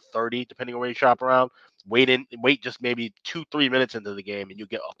 or $1.30 depending on where you shop around. Wait just maybe 2-3 minutes into the game, and you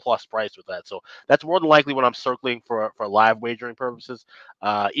get a plus price with that. So that's more than likely what I'm circling for live wagering purposes.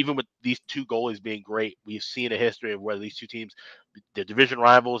 Even with these 2 goalies being great, we've seen a history of where these 2 teams, they're division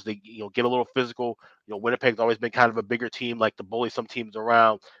rivals. They get a little physical. Winnipeg's always been kind of a bigger team, like to bully some teams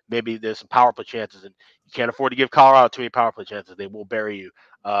around. Maybe there's some power play chances, and you can't afford to give Colorado too many power play chances. They will bury you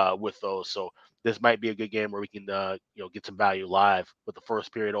with those. So this might be a good game where we can get some value live with the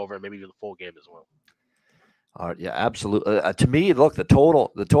first period over and maybe even the full game as well. Yeah, absolutely. To me, look, the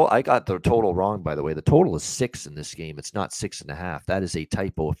total. I got the total wrong, by the way. The total is 6 in this game. It's not 6.5. That is a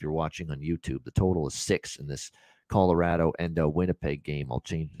typo if you're watching on YouTube. The total is 6 in this Colorado and Winnipeg game. I'll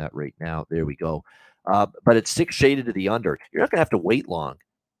change that right now. There we go. But it's 6 shaded to the under. You're not going to have to wait long.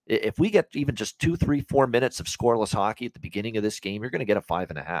 If we get even just 2, 3, 4 minutes of scoreless hockey at the beginning of this game, you're going to get a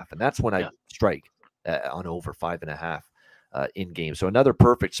 5.5, and that's when I strike on over 5.5 in game. So another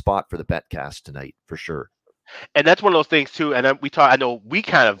perfect spot for the betcast tonight for sure. And that's one of those things too. And I know we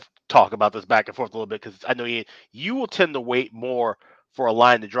kind of talk about this back and forth a little bit because I know you will tend to wait more for a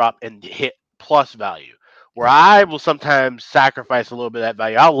line to drop and hit plus value, where I will sometimes sacrifice a little bit of that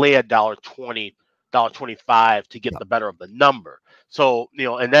value. I'll lay $1.20, $1.25 to get the better of the number. So,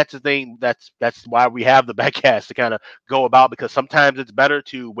 and that's the thing. That's why we have the backcast to kind of go about, because sometimes it's better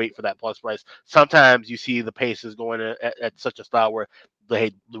to wait for that plus price. Sometimes you see the paces going at such a style where,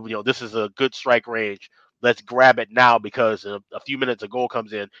 hey, this is a good strike range. Let's grab it now, because a few minutes a goal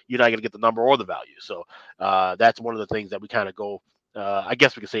comes in, you're not going to get the number or the value. So that's one of the things that we kind of go, I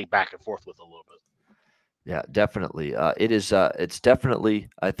guess we could say, back and forth with a little bit. Yeah, definitely. It's definitely,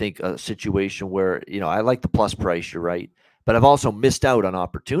 I think, a situation where, I like the plus price, you're right. But I've also missed out on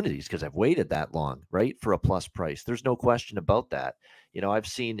opportunities because I've waited that long, right, for a plus price. There's no question about that. I've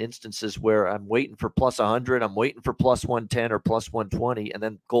seen instances where I'm waiting for plus 100, I'm waiting for plus 110 or plus 120, and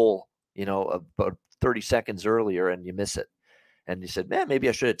then goal, about 30 seconds earlier, and you miss it. And you said, man, maybe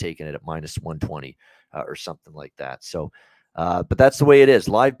I should have taken it at minus 120 or something like that. So, but that's the way it is.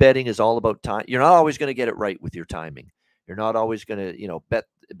 Live betting is all about time. You're not always going to get it right with your timing. You're not always going to,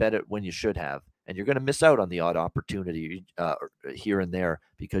 bet it when you should have. And you're going to miss out on the odd opportunity here and there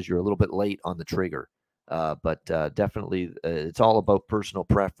because you're a little bit late on the trigger. But definitely, it's all about personal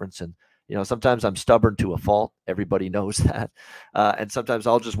preference. And, sometimes I'm stubborn to a fault. Everybody knows that. And sometimes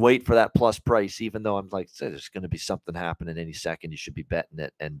I'll just wait for that plus price, even though I'm like, there's going to be something happening any second. You should be betting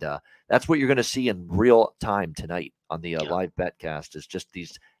it. And that's what you're going to see in real time tonight on the live betcast, is just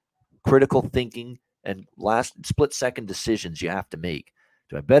these critical thinking and last split-second decisions you have to make.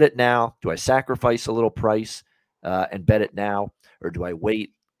 Do I bet it now? Do I sacrifice a little price and bet it now? Or do I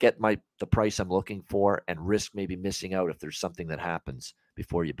wait, get the price I'm looking for, and risk maybe missing out if there's something that happens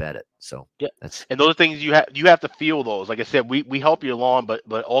before you bet it? So yeah, and those are things you have to feel those. Like I said, we help you along, but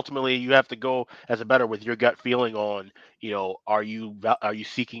ultimately you have to go as a bettor with your gut feeling on, are you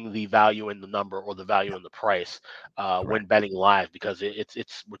seeking the value in the number or the value in the price when betting live? Because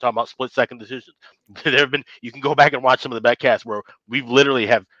we're talking about split-second decisions. You can go back and watch some of the betcasts where we've literally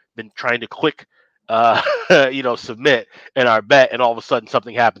have been trying to click submit in our bet, and all of a sudden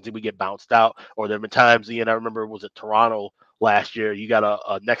something happens and we get bounced out. Or there have been times, and I remember, was it Toronto last year, you got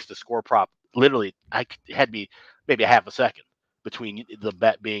a next to score prop. Literally, it had to be maybe a half a second between the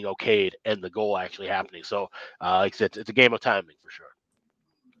bet being okayed and the goal actually happening. So like I said, it's a game of timing for sure.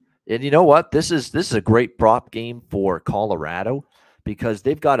 And you know what? This is a great prop game for Colorado, because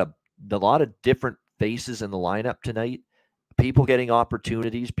they've got a lot of different faces in the lineup tonight. People getting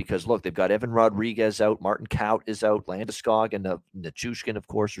opportunities because, look, they've got Evan Rodriguez out, Martin Kaut is out, Landeskog and Nichushkin, of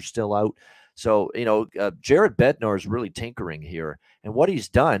course, are still out. So, Jared Bednar is really tinkering here. And what he's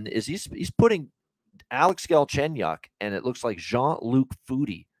done is he's putting Alex Galchenyuk and it looks like Jean-Luc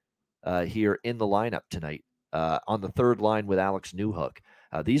Foudy here in the lineup tonight on the third line with Alex Newhook.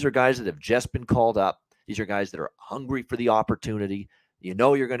 These are guys that have just been called up. These are guys that are hungry for the opportunity.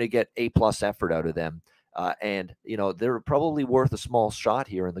 You're going to get A-plus effort out of them. And they're probably worth a small shot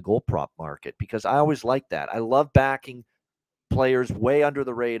here in the goal prop market, because I always like that. I love backing players way under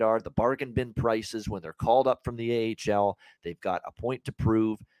the radar, the bargain bin prices when they're called up from the AHL. They've got a point to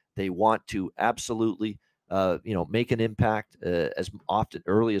prove. They want to absolutely, make an impact as often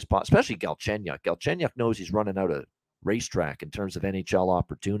early as possible, especially Galchenyuk. Galchenyuk knows he's running out of racetrack in terms of NHL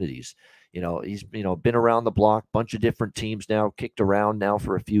opportunities. He's, been around the block, bunch of different teams now, kicked around now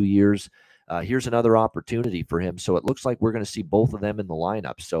for a few years. Here's another opportunity for him. So it looks like we're going to see both of them in the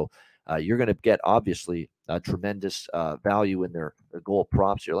lineup. So you're going to get, obviously, tremendous value in their goal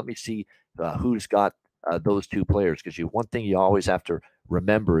props here. Let me see who's got those two players, because one thing you always have to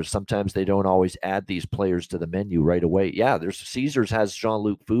remember is sometimes they don't always add these players to the menu right away. Yeah, Caesars has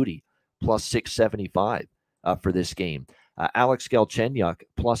Jean-Luc Foudy plus 675 for this game. Alex Galchenyuk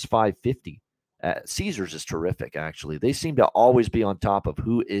plus 550. Caesars is terrific, actually. They seem to always be on top of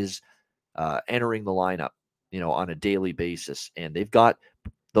who is entering the lineup, on a daily basis. And they've got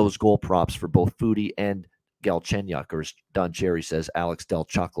those goal props for both Foudy and Galchenyuk, or as Don Cherry says, Alex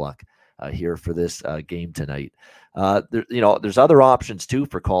Delchukluk here for this game tonight. There's other options too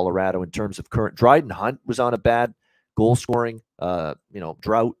for Colorado in terms of current. Dryden Hunt was on a bad goal scoring,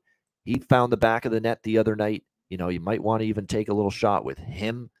 drought. He found the back of the net the other night. You might want to even take a little shot with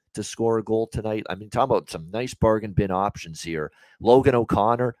him to score a goal tonight. I mean, talking about some nice bargain bin options here. Logan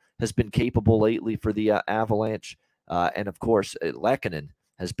O'Connor has been capable lately for the Avalanche. And of course, Lehkonen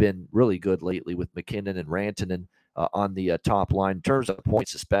has been really good lately with McKinnon and Rantanen on the top line in terms of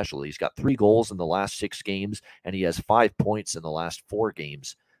points, especially. He's got 3 goals in the last 6 games, and he has 5 points in the last 4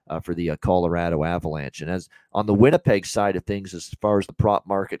 games for the Colorado Avalanche. And as on the Winnipeg side of things, as far as the prop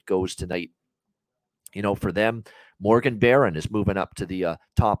market goes tonight, for them, Morgan Barron is moving up to the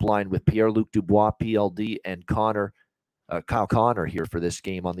top line with Pierre-Luc Dubois, PLD, and Kyle Connor here for this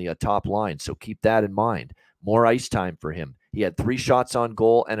game on the top line. So keep that in mind. More ice time for him. He had 3 shots on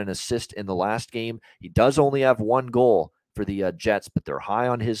goal and an assist in the last game. He does only have 1 goal for the Jets, but they're high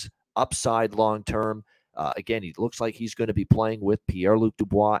on his upside long term. Again, he looks like he's going to be playing with Pierre-Luc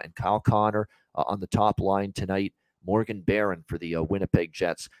Dubois and Kyle Connor on the top line tonight. Morgan Barron for the Winnipeg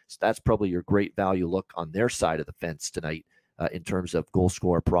Jets. So that's probably your great value look on their side of the fence tonight in terms of goal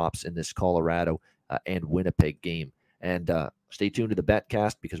scorer props in this Colorado and Winnipeg game. And stay tuned to the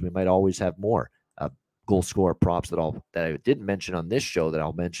BetCast because we might always have more goal scorer props that I didn't mention on this show that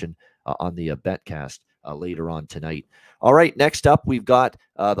I'll mention on the BetCast later on tonight. All right, next up, we've got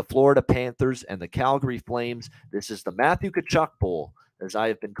the Florida Panthers and the Calgary Flames. This is the Matthew Tkachuk Bowl, as I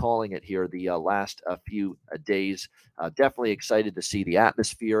have been calling it here the last few days. Definitely excited to see the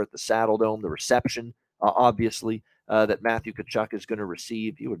atmosphere at the Saddle Dome, the reception, obviously, that Matthew Tkachuk is going to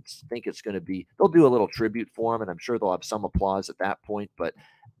receive. You would think it's going to be, they'll do a little tribute for him, and I'm sure they'll have some applause at that point. But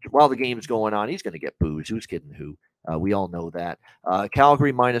while the game's going on, he's going to get boos. Who's kidding who? We all know that.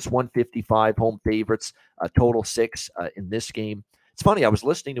 Calgary minus 155, home favorites, total 6 in this game. It's funny, I was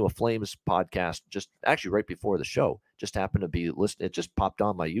listening to a Flames podcast just actually right before the show. Just happened to be listening. It just popped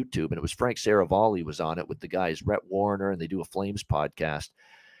on my YouTube, and it was Frank Saravalli was on it with the guys, Rhett Warner, and they do a Flames podcast.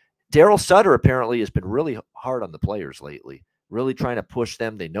 Daryl Sutter apparently has been really hard on the players lately, really trying to push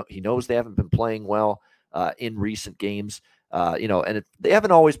them. He knows they haven't been playing well in recent games, and they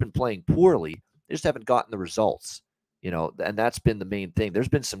haven't always been playing poorly. They just haven't gotten the results. And that's been the main thing. There's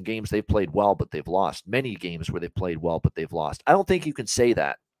been some games they've played well, but they've lost. Many games where they've played well, but they've lost. I don't think you can say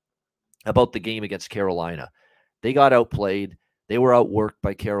that about the game against Carolina. They got outplayed. They were outworked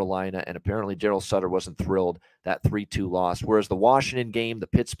by Carolina, and apparently Daryl Sutter wasn't thrilled that 3-2 loss. Whereas the Washington game, the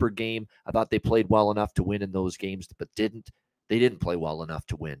Pittsburgh game, I thought they played well enough to win in those games, but didn't. They didn't play well enough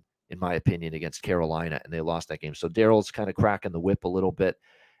to win, in my opinion, against Carolina, and they lost that game. So Daryl's kind of cracking the whip a little bit.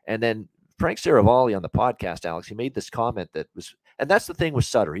 And then Frank Saravalli on the podcast, Alex, he made this comment that was, and that's the thing with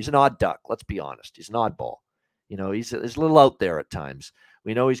Sutter. He's an odd duck. Let's be honest. He's an oddball. He's a little out there at times.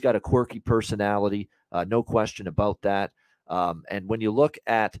 We know he's got a quirky personality. No question about that. And when you look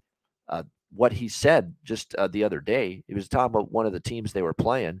at what he said just the other day, he was talking about one of the teams they were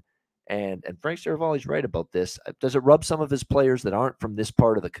playing. And Frank Saravalli's right about this. Does it rub some of his players that aren't from this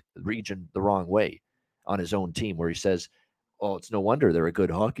part of the region the wrong way on his own team, where he says, oh, it's no wonder they're a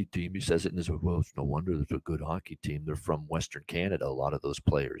good hockey team. He says it in his way, well, it's no wonder they're a good hockey team. They're from Western Canada, a lot of those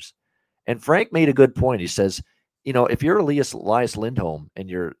players. And Frank made a good point. He says, if you're Elias Lindholm and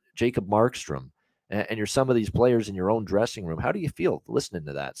you're Jacob Markstrom and you're some of these players in your own dressing room, how do you feel listening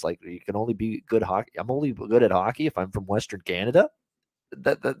to that? It's like, you can only be good hockey. I'm only good at hockey if I'm from Western Canada.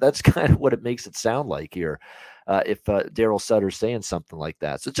 That's kind of what it makes it sound like here. If Daryl Sutter's saying something like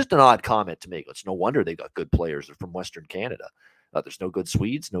that. So it's just an odd comment to make. It's no wonder they got good players from Western Canada. There's no good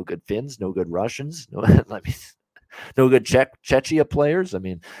Swedes, no good Finns, no good Russians, no good Czechia players.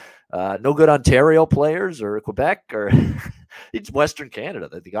 No good Ontario players or Quebec or it's Western Canada.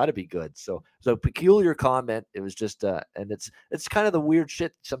 They got to be good. So peculiar comment. It was just and it's kind of the weird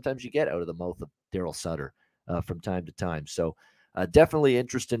shit sometimes you get out of the mouth of Daryl Sutter from time to time. So definitely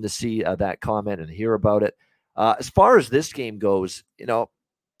interesting to see that comment and hear about it. As far as this game goes,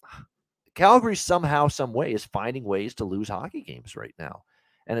 Calgary somehow, some way is finding ways to lose hockey games right now.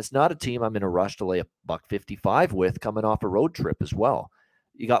 And it's not a team I'm in a rush to lay a $1.55 with coming off a road trip as well.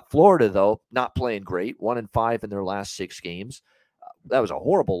 You got Florida, though, not playing great, 1-5 in their last 6 games. That was a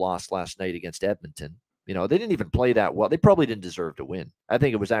horrible loss last night against Edmonton. They didn't even play that well. They probably didn't deserve to win. I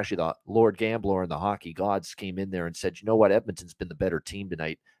think it was actually the Lord Gambler and the hockey gods came in there and said, you know what, Edmonton's been the better team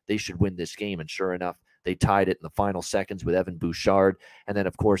tonight. They should win this game. And sure enough, they tied it in the final seconds with Evan Bouchard. And then,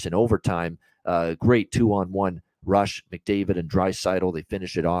 of course, in overtime, great 2-on-1 rush, McDavid and Draisaitl. They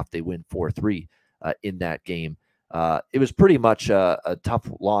finish it off. They win 4-3 in that game. It was pretty much a tough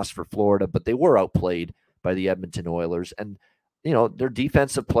loss for Florida, but they were outplayed by the Edmonton Oilers. And, their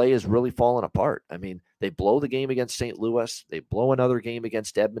defensive play is really falling apart. They blow the game against St. Louis. They blow another game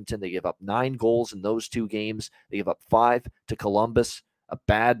against Edmonton. They give up 9 goals in those 2 games. They give up 5 to Columbus, a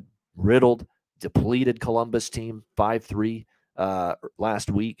bad, riddled, depleted Columbus team, 5-3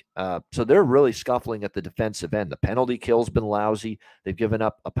 last week. So they're really scuffling at the defensive end. The penalty kill's been lousy. They've given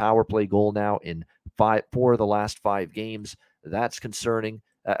up a power play goal now in 4 of the last 5 games. That's concerning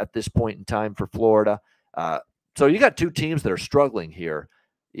at this point in time for Florida. So you got 2 teams that are struggling here.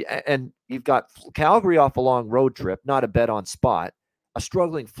 And you've got Calgary off a long road trip, not a bet on spot. A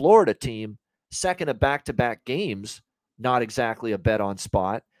struggling Florida team, second of back-to-back games, not exactly a bet on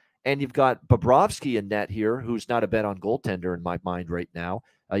spot. And you've got Bobrovsky in net here, who's not a bet on goaltender in my mind right now.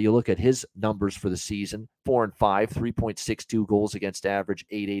 You look at his numbers for the season, 4-5, 3.62 goals against average,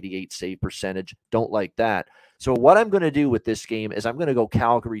 888 save percentage. Don't like that. So what I'm going to do with this game is I'm going to go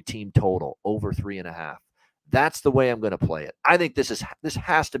Calgary team total over 3.5. That's the way I'm going to play it. I think this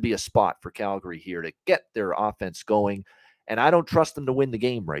has to be a spot for Calgary here to get their offense going. And I don't trust them to win the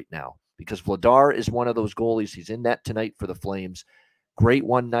game right now because Vladar is one of those goalies. He's in net tonight for the Flames. Great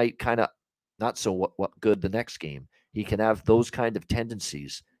one night, kind of not so good the next game. He can have those kind of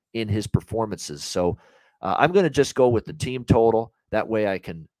tendencies in his performances. So I'm going to just go with the team total. That way I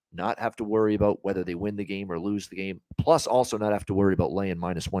can not have to worry about whether they win the game or lose the game, plus also not have to worry about laying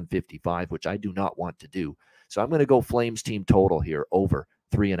 -155, which I do not want to do. So I'm going to go Flames team total here over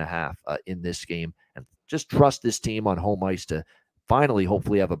 3.5 in this game, and just trust this team on home ice to finally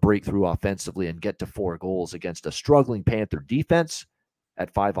hopefully have a breakthrough offensively and get to 4 goals against a struggling Panther defense.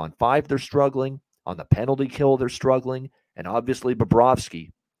 At 5-on-5, they're struggling. On the penalty kill, they're struggling. And obviously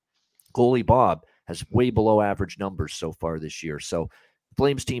Bobrovsky, goalie Bob, has way below average numbers so far this year. So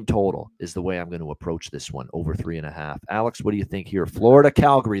Flames team total is the way I'm going to approach this one, over 3.5. Alex, what do you think here? Florida,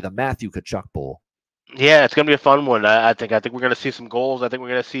 Calgary, the Matthew Tkachuk Bowl. Yeah, it's going to be a fun one. I think we're going to see some goals. I think we're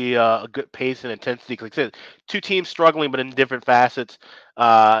going to see a good pace and intensity. Like I said, 2 teams struggling, but in different facets.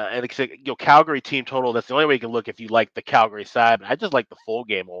 And like I said, Calgary team total. That's the only way you can look if you like the Calgary side. But I just like the full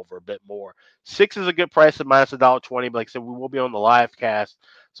game over a bit more. 6 is a good price at -$1.20. But like I said, we will be on the live cast,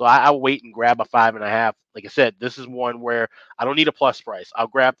 so I'll wait and grab a 5.5. Like I said, this is one where I don't need a plus price. I'll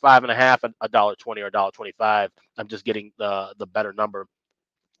grab 5.5 at $1.20 or $1.25. I'm just getting the better number.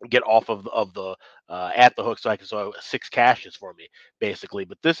 Get off of the at the hook so 6 cashes for me basically.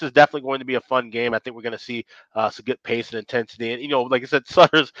 But this is definitely going to be a fun game. I think we're going to see some good pace and intensity. And like I said,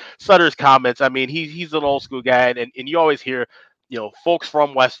 Sutter's comments. I mean, he's an old school guy, and you always hear folks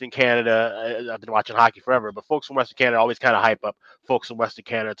from Western Canada. I've been watching hockey forever, but folks from Western Canada always kind of hype up folks from Western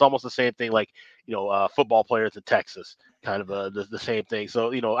Canada. It's almost the same thing like football players in Texas, kind of the same thing.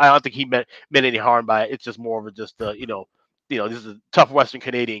 So I don't think he meant any harm by it. It's just more of a just this is tough Western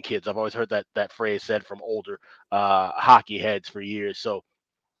Canadian kids. I've always heard that phrase said from older hockey heads for years. So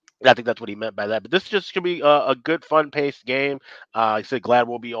I think that's what he meant by that. But this just could be a good, fun-paced game. Like I said, glad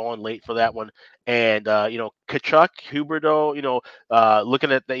we'll be on late for that one. And Tkachuk, Huberdeau,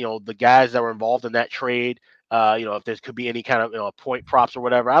 looking at the guys that were involved in that trade. If there could be any kind of point props or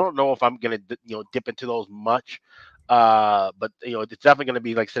whatever. I don't know if I'm gonna dip into those much. But it's definitely going to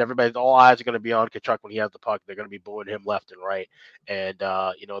be, like I said, all eyes are going to be on Tkachuk when he has the puck. They're going to be booing him left and right, and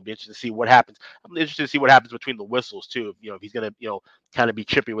it'll be interesting to see what happens. I'm interested to see what happens between the whistles too. If he's going to kind of be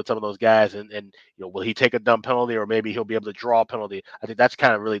chippy with some of those guys, and will he take a dumb penalty, or maybe he'll be able to draw a penalty. I think that's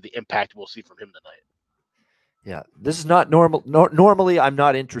kind of really the impact we'll see from him tonight. Yeah, this is not normal. Normally, I'm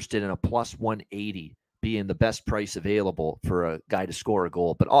not interested in a +180 being the best price available for a guy to score a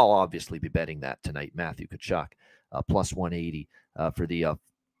goal, but I'll obviously be betting that tonight, Matthew Tkachuk. +180 for the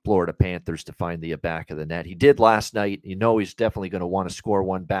Florida Panthers to find the back of the net. He did last night. He's definitely going to want to score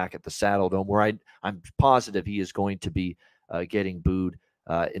one back at the Saddle Dome, where I'm positive he is going to be getting booed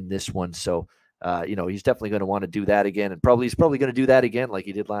in this one. So, he's definitely going to want to do that again, and he's probably going to do that again like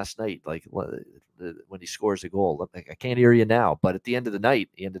he did last night, like when he scores a goal. I can't hear you now, but at the end of the night,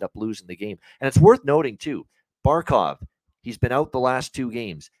 he ended up losing the game. And it's worth noting, too, Barkov, he's been out the last 2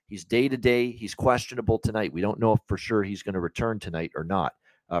 games. He's day-to-day. He's questionable tonight. We don't know if for sure he's going to return tonight or not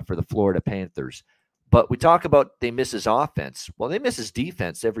for the Florida Panthers. But we talk about they miss his offense. Well, they miss his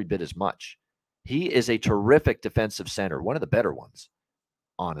defense every bit as much. He is a terrific defensive center, one of the better ones,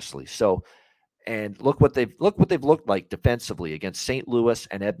 honestly. So, and look what they've looked like defensively against St. Louis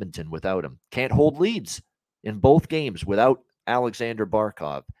and Edmonton without him. Can't hold leads in both games without Alexander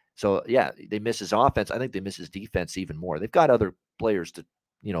Barkov. So, yeah, they miss his offense. I think they miss his defense even more. They've got other players to,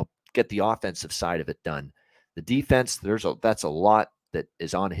 get the offensive side of it done. The defense, that's a lot that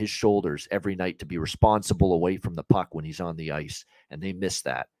is on his shoulders every night to be responsible away from the puck when he's on the ice, and they miss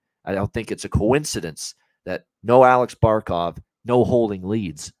that. I don't think it's a coincidence that no Alex Barkov, no holding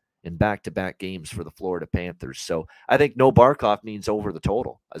leads in back-to-back games for the Florida Panthers. So I think no Barkov means over the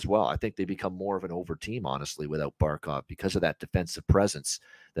total as well. I think they become more of an over team, honestly, without Barkov because of that defensive presence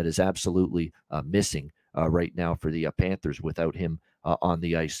that is absolutely missing right now for the Panthers without him on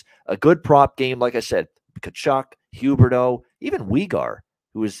the ice. A good prop game, like I said, Tkachuk, Huberdeau, even Weegar,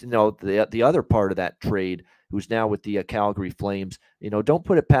 who is the other part of that trade, who's now with the Calgary Flames. Don't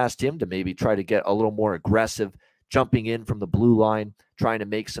put it past him to maybe try to get a little more aggressive, jumping in from the blue line, trying to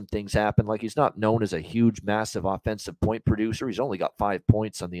make some things happen. Like, he's not known as a huge, massive offensive point producer. He's only got 5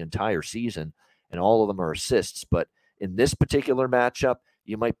 points on the entire season, and all of them are assists. But in this particular matchup,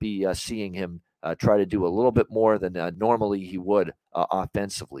 you might be seeing him try to do a little bit more than normally he would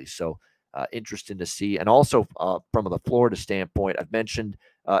offensively. So interesting to see. And also from the Florida standpoint, I've mentioned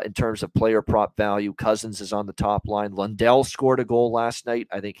in terms of player prop value, Cousins is on the top line. Lundell scored a goal last night.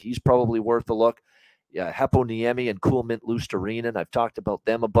 I think he's probably worth a look. Heponiemi and Kulmint Luostarinen. I've talked about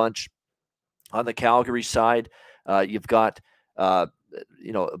them a bunch. On the Calgary side, you've got a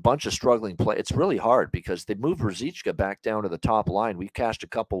bunch of struggling play. It's really hard because they moved Ruzicka back down to the top line. We cashed a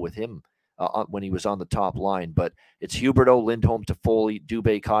couple with him when he was on the top line, but it's Huberdeau, Lindholm, Toffoli,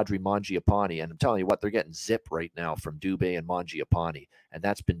 Dubé, Kadri, Mangiapane, and I'm telling you what, they're getting zip right now from Dubé and Mangiapane, and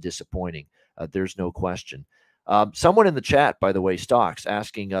that's been disappointing. There's no question. Someone in the chat, by the way, Stocks,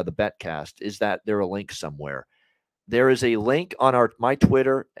 asking the Betcast, is that there a link somewhere? There is a link on my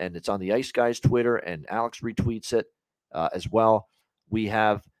Twitter, and it's on the Ice Guys Twitter, and Alex retweets it as well. We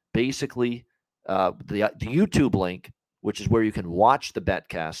have basically the YouTube link, which is where you can watch the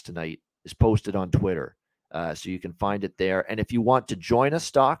Betcast tonight, is posted on Twitter. So you can find it there. And if you want to join us,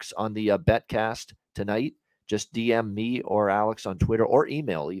 Stocks, on the Betcast tonight, just DM me or Alex on Twitter or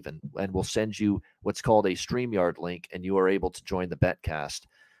email even, and we'll send you what's called a StreamYard link, and you are able to join the Betcast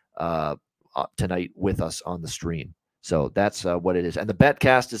tonight with us on the stream. So that's what it is. And the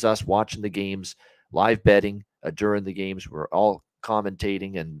Betcast is us watching the games, live betting during the games. We're all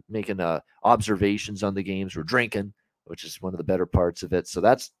commentating and making observations on the games. We're drinking, which is one of the better parts of it. So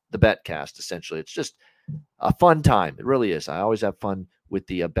that's the Betcast, essentially. It's just a fun time. It really is. I always have fun with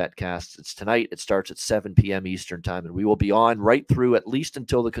the Betcast. It's tonight. It starts at 7 p.m. Eastern time, and we will be on right through at least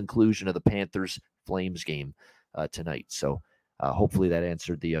until the conclusion of the Panthers-Flames game tonight. So hopefully that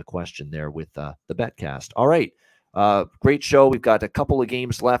answered the question there with the Betcast. All right. Great show. We've got a couple of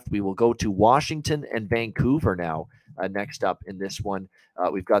games left. We will go to Washington and Vancouver now. Next up in this one,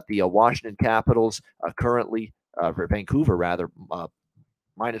 we've got the Washington Capitals currently, for Vancouver rather,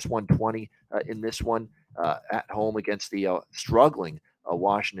 minus 120 in this one at home against the struggling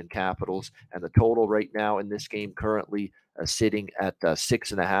Washington Capitals. And the total right now in this game currently sitting at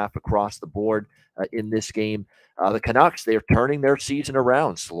 6.5 across the board in this game. The Canucks, they're turning their season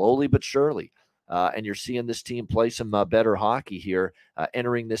around slowly but surely. And you're seeing this team play some better hockey here,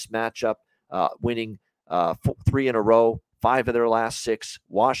 entering this matchup, winning 3 in a row, 5 of their last 6.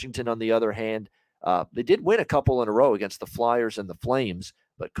 Washington, on the other hand, they did win a couple in a row against the Flyers and the Flames,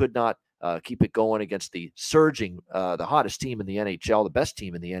 but could not keep it going against the surging, the hottest team in the NHL, the best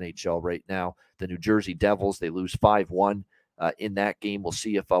team in the NHL right now, the New Jersey Devils. They lose 5-1 in that game. We'll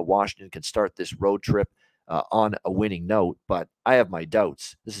see if Washington can start this road trip on a winning note, but I have my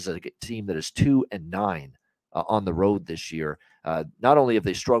doubts. This is a team that is 2-9 on the road this year. Not only have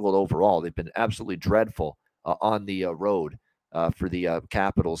they struggled overall, they've been absolutely dreadful on the road for the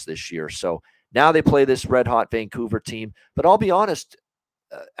Capitals this year. So now they play this red-hot Vancouver team. But I'll be honest,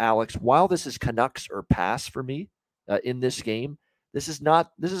 Alex, while this is Canucks or pass for me in this game, this is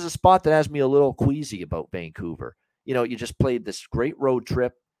a spot that has me a little queasy about Vancouver. You just played this great road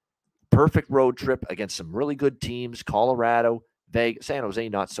trip. Perfect road trip against some really good teams, Colorado, Vegas, San Jose,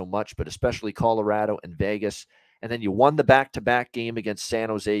 not so much, but especially Colorado and Vegas. And then you won the back-to-back game against San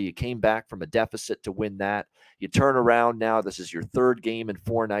Jose. You came back from a deficit to win that. You turn around now. This is your 3rd game in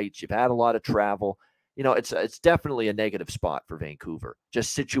 4 nights. You've had a lot of travel. It's definitely a negative spot for Vancouver,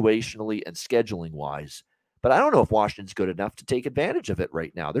 just situationally and scheduling-wise. But I don't know if Washington's good enough to take advantage of it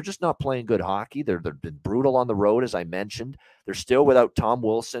right now. They're just not playing good hockey. They've been brutal on the road, as I mentioned. They're still without Tom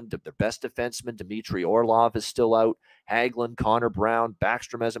Wilson. Their best defenseman, Dmitry Orlov, is still out. Hagelin, Connor Brown,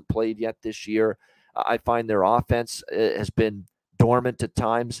 Backstrom hasn't played yet this year. I find their offense has been dormant at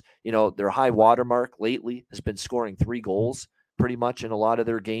times. Their high watermark lately has been scoring 3 goals pretty much in a lot of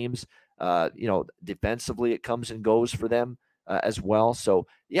their games. Defensively, it comes and goes for them as well. So,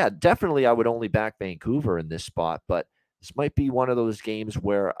 yeah, definitely I would only back Vancouver in this spot, but this might be one of those games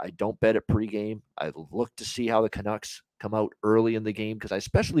where I don't bet it pregame. I look to see how the Canucks come out early in the game because I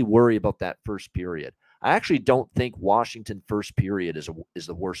especially worry about that first period. I actually don't think Washington first period is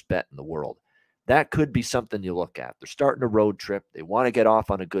the worst bet in the world. That could be something you look at. They're starting a road trip. They want to get off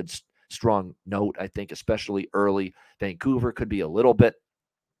on a good, strong note, I think, especially early. Vancouver could be a little bit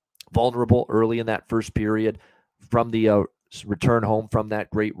vulnerable early in that first period from the return home from that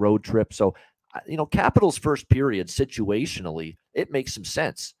great road trip. So, Capitals first period situationally, it makes some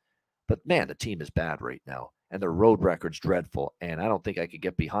sense. But man, the team is bad right now, and their road record's dreadful, and I don't think I could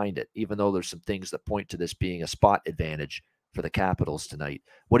get behind it, even though there's some things that point to this being a spot advantage for the Capitals tonight.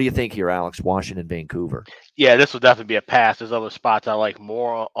 What do you think here, Alex? Washington, Vancouver. Yeah, this will definitely be a pass. There's other spots I like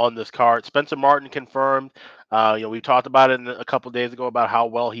more on this card. Spencer Martin confirmed. We talked about it a couple of days ago about how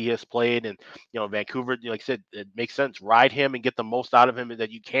well he has played, and Vancouver, like I said, it makes sense. Ride him and get the most out of him that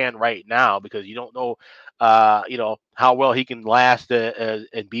you can right now because you don't know, how well he can last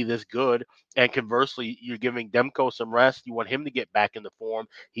and be this good. And conversely, you're giving Demko some rest. You want him to get back into form.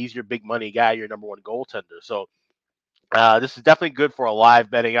 He's your big money guy, your number 1 goaltender. So This is definitely good for a live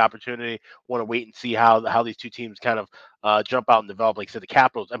betting opportunity. Want to wait and see how these two teams kind of jump out and develop. Like I said, the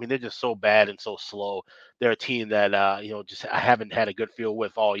Capitals, I mean, they're just so bad and so slow. They're a team that just I haven't had a good feel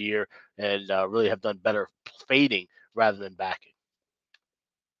with all year, and really have done better fading rather than backing.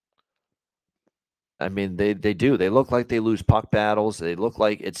 I mean, they do. They look like they lose puck battles. They look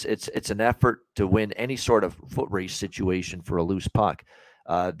like it's an effort to win any sort of foot race situation for a loose puck.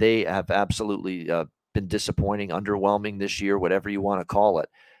 They have absolutely been disappointing, underwhelming this year, whatever you want to call it.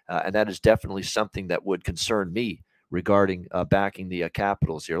 And that is definitely something that would concern me regarding backing the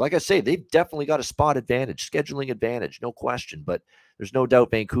Capitals here. Like I say, they've definitely got a spot advantage, scheduling advantage, no question. But there's no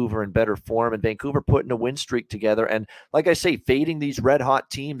doubt Vancouver in better form, and Vancouver putting a win streak together. And like I say, fading these red hot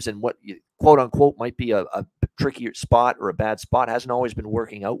teams and what quote unquote might be a trickier spot or a bad spot hasn't always been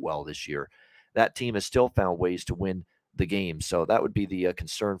working out well this year. That team has still found ways to win the game. So that would be the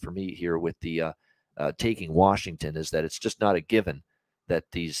concern for me here with the taking Washington, is that it's just not a given that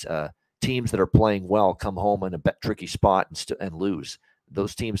these teams that are playing well come home in a tricky spot and lose.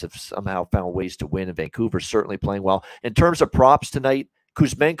 Those teams have somehow found ways to win, and Vancouver's certainly playing well. In terms of props tonight,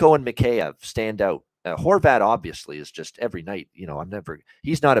 Kuzmenko and Mikheyev stand out. Horvat obviously is just every night.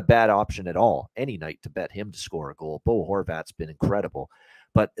 He's not a bad option at all any night to bet him to score a goal. Bo Horvat's been incredible,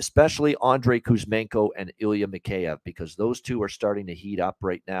 but especially Andrei Kuzmenko and Ilya Mikheyev, because those two are starting to heat up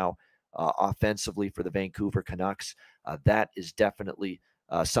right now offensively for the Vancouver Canucks. That is definitely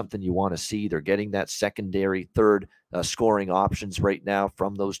something you want to see. They're getting that secondary, third scoring options right now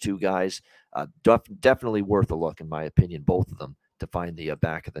from those two guys. Definitely worth a look, in my opinion, both of them, to find the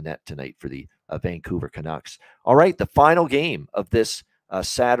back of the net tonight for the Vancouver Canucks. All right, the final game of this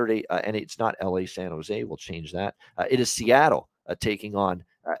Saturday, and it's not LA San Jose. We'll change that. It is Seattle taking on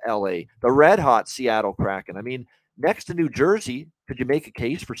LA. The red hot Seattle Kraken. I mean, next to New Jersey, could you make a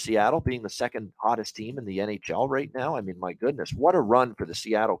case for Seattle being the second hottest team in the NHL right now? I mean, my goodness, what a run for the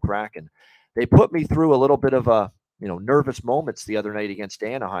Seattle Kraken. They put me through a little bit of nervous moments the other night against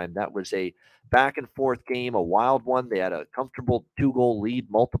Anaheim. That was a back and forth game, a wild one. They had a comfortable 2-goal lead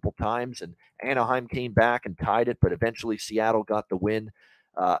multiple times, and Anaheim came back and tied it, but eventually Seattle got the win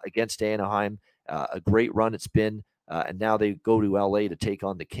against Anaheim. A great run it's been. And now they go to LA to take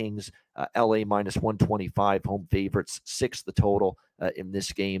on the Kings. LA minus 125, home favorites, 6 the total in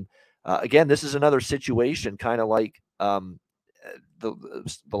this game. Again, this is another situation kind of like the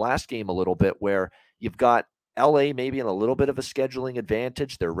last game a little bit, where you've got LA maybe in a little bit of a scheduling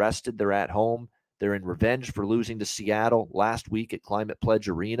advantage. They're rested. They're at home. They're in revenge for losing to Seattle last week at Climate Pledge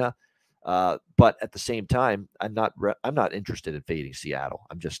Arena. But at the same time, I'm not interested in fading Seattle.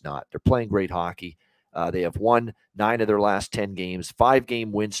 I'm just not. They're playing great hockey. They have won 9 of their last 10 games,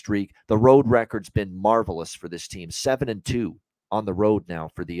 5-game win streak. The road record's been marvelous for this team, 7-2 on the road now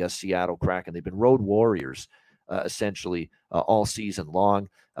for the Seattle Kraken. They've been road warriors essentially all season long.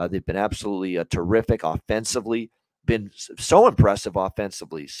 They've been absolutely terrific offensively, been so impressive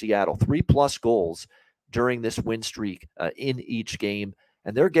offensively. Seattle, 3+ goals during this win streak in each game,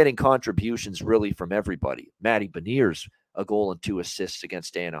 and they're getting contributions really from everybody. Matty Beniers, a goal and 2 assists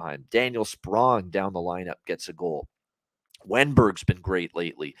against Anaheim. Daniel Sprong down the lineup gets a goal. Wenberg's been great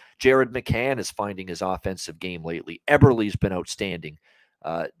lately. Jared McCann is finding his offensive game lately. Eberle's been outstanding.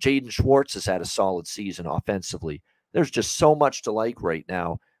 Jaden Schwartz has had a solid season offensively. There's just so much to like right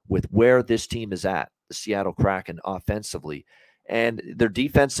now with where this team is at, the Seattle Kraken offensively. And their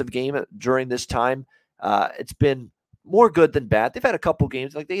defensive game during this time, it's been more good than bad. They've had a couple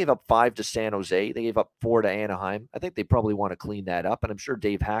games, like they gave up 5 to San Jose. They gave up 4 to Anaheim. I think they probably want to clean that up. And I'm sure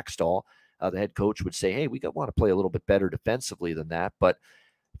Dave Hackstall, the head coach, would say, hey, we want to play a little bit better defensively than that. But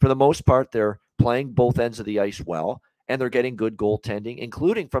for the most part, they're playing both ends of the ice well, and they're getting good goaltending,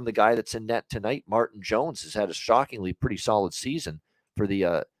 including from the guy that's in net tonight. Martin Jones has had a shockingly pretty solid season for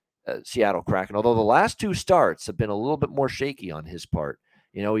the Seattle Kraken, although the last 2 starts have been a little bit more shaky on his part.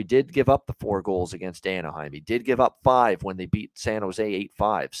 He did give up the 4 goals against Anaheim. He did give up 5 when they beat San Jose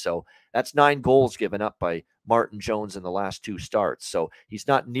 8-5. So that's 9 goals given up by Martin Jones in the last 2 starts. So he's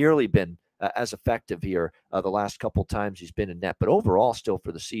not nearly been as effective here the last couple times he's been in net. But overall, still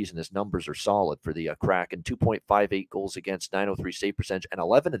for the season, his numbers are solid for the Kraken. 2.58 goals against, 903 save percentage, and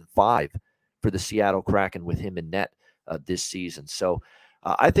 11-5 for the Seattle Kraken with him in net this season. So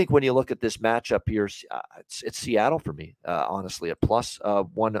I think when you look at this matchup here, it's Seattle for me, honestly, at plus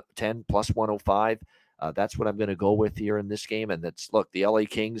 110, plus 105. That's what I'm going to go with here in this game. And look, the LA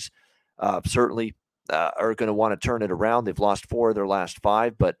Kings certainly are going to want to turn it around. They've lost 4 of their last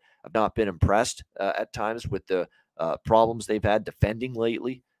 5, but I've not been impressed at times with the problems they've had defending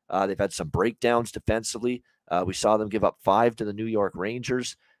lately. They've had some breakdowns defensively. We saw them give up 5 to the New York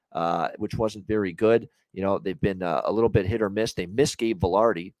Rangers. which wasn't very good. You know, they've been a little bit hit or miss. They missed Gabe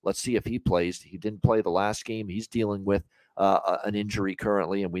Vilardi. Let's see if he plays. He didn't play the last game. He's dealing with an injury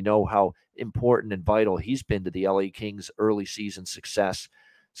currently, and we know how important and vital he's been to the LA Kings' early season success.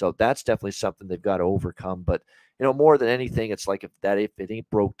 So that's definitely something they've got to overcome. But, you know, more than anything, it's like if it ain't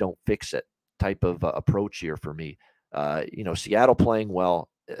broke, don't fix it type of approach here for me. You know, Seattle playing well,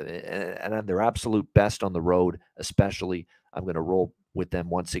 and their absolute best on the road, especially. I'm going to roll with them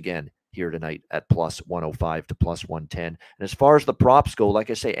once again here tonight at plus 105 to plus 110. And as far as the props go, like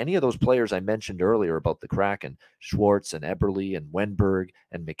I say, any of those players I mentioned earlier about the Kraken, Schwartz and Eberle and Wenberg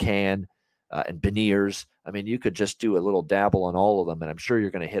and McCann and Beniers, I mean, you could just do a little dabble on all of them, and I'm sure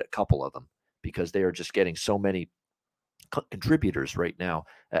you're going to hit a couple of them because they are just getting so many contributors right now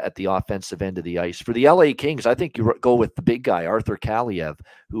at the offensive end of the ice. For the LA Kings, I think you go with the big guy, Arthur Kaliev,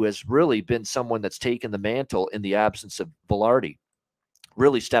 who has really been someone that's taken the mantle in the absence of Vilardi.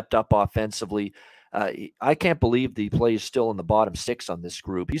 Really stepped up offensively. I can't believe the play is still in the bottom six on this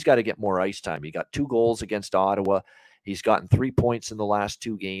group. He's got to get more ice time. He got 2 goals against Ottawa. He's gotten 3 points in the last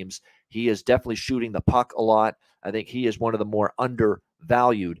 2 games. He is definitely shooting the puck a lot. I think he is one of the more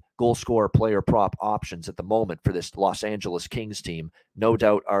undervalued goal scorer player prop options at the moment for this Los Angeles Kings team. No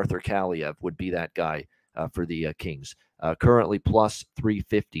doubt Arthur Kaliev would be that guy for the Kings. Currently plus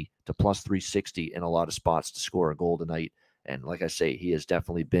 350 to plus 360 in a lot of spots to score a goal tonight. And like I say, he has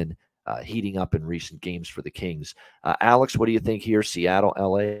definitely been heating up in recent games for the Kings. Alex, what do you think here? Seattle,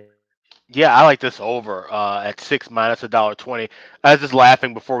 LA? Yeah, I like this over at 6 minus $1.20. I was just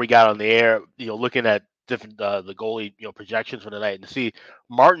laughing before we got on the air, looking at different the goalie projections for the night, and to see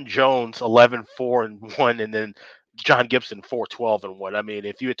Martin Jones 11-4-1, and then John Gibson 4-12-1. I mean,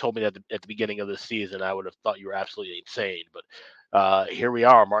 if you had told me that at the beginning of the season, I would have thought you were absolutely insane. But here we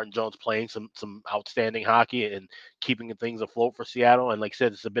are, Martin Jones playing some outstanding hockey and keeping things afloat for Seattle. And like I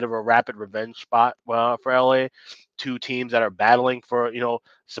said, it's a bit of a rapid revenge spot for LA. 2 teams that are battling for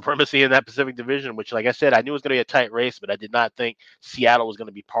supremacy in that Pacific Division, which, like I said, I knew it was going to be a tight race, but I did not think Seattle was going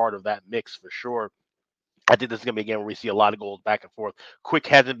to be part of that mix for sure. I think this is going to be a game where we see a lot of goals back and forth. Quick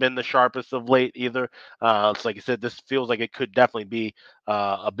hasn't been the sharpest of late either. So like I said, this feels like it could definitely be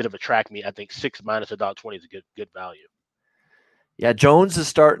a bit of a track meet. I think 6 minus $1.20 is a good value. Yeah, Jones is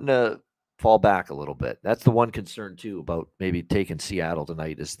starting to fall back a little bit. That's the one concern too about maybe taking Seattle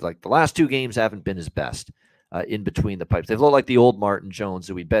tonight, is like the last 2 games haven't been his best in between the pipes. They've looked like the old Martin Jones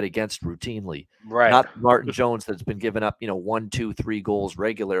that we bet against routinely. Right. Not Martin Jones that's been giving up, 1, 2, 3 goals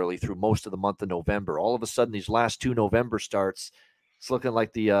regularly through most of the month of November. All of a sudden, these last 2 November starts, it's looking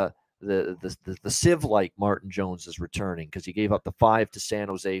like the Civ-like Martin Jones is returning, because he gave up the 5 to San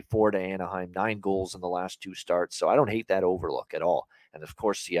Jose, 4 to Anaheim, 9 goals in the last 2 starts. So I don't hate that overlook at all. And of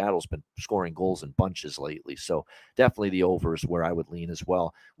course, Seattle's been scoring goals in bunches lately. So definitely the over is where I would lean as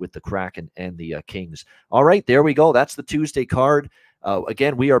well with the Kraken and the Kings. All right, there we go. That's the Tuesday card.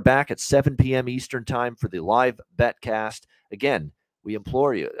 Again, we are back at 7 p.m. Eastern time for the live betcast. Again, we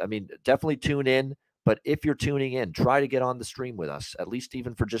implore you. I mean, definitely tune in. But if you're tuning in, try to get on the stream with us, at least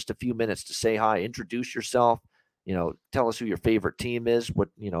even for just a few minutes, to say hi, introduce yourself, tell us who your favorite team is, what,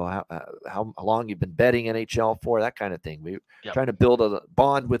 how long you've been betting NHL for, that kind of thing. We're trying to build a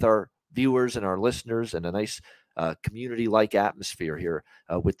bond with our viewers and our listeners, and a nice community-like atmosphere here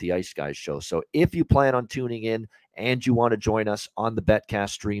with the Ice Guys show. So if you plan on tuning in and you want to join us on the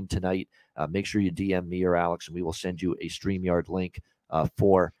betcast stream tonight, make sure you DM me or Alex, and we will send you a StreamYard link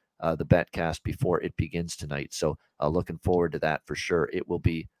for the betcast before it begins tonight. So looking forward to that for sure. It will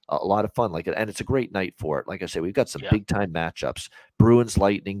be a lot of fun, and it's a great night for it. Like I said, we've got some big time matchups: Bruins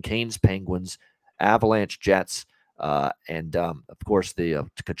Lightning, Canes Penguins, Avalanche Jets, and of course the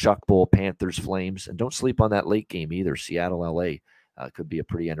Kachuk Bowl, Panthers Flames. And don't sleep on that late game either, Seattle LA. Could be a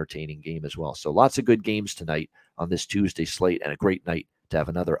pretty entertaining game as well. So lots of good games tonight on this Tuesday slate, and a great night to have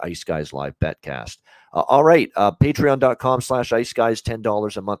another Ice Guys live betcast. All right, patreon.com/Ice Guys,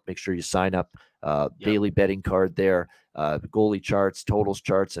 $10 a month. Make sure you sign up. Daily betting card there, goalie charts, totals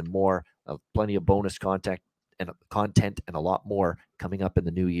charts, and more. Plenty of bonus content and a lot more coming up in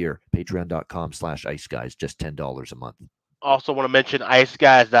the new year. Patreon.com/Ice Guys, just $10 a month. Also want to mention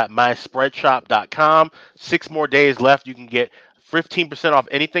iceguys.myspreadshop.com. 6 more days left. You can get 15% off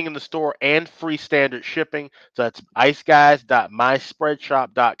anything in the store and free standard shipping. So that's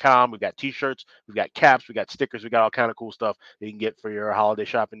iceguys.myspreadshop.com. We've got t-shirts, we've got caps, we got stickers, we got all kind of cool stuff that you can get for your holiday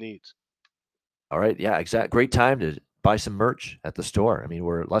shopping needs. All right. Yeah, exactly. Great time to buy some merch at the store. I mean,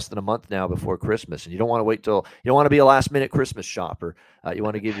 we're less than a month now before Christmas, and you don't want to wait till, you don't want to be a last minute Christmas shopper. You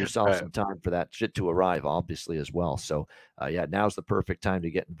want to give yourself Right. some time for that shit to arrive, obviously, as well. So, yeah, now's the perfect time to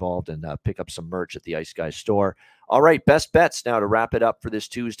get involved and pick up some merch at the Ice Guys store. All right, best bets now to wrap it up for this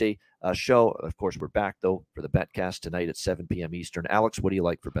Tuesday show. Of course, we're back, though, for the betcast tonight at 7 p.m. Eastern. Alex, what do you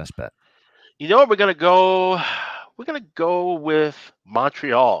like for best bet? You know what? We're gonna go with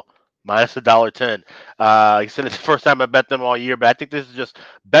Montreal minus $1.10. Like I said, it's the first time I bet them all year, but I think this is just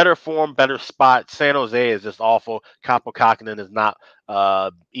better form, better spot. San Jose is just awful. Kaapo Kähkönen has not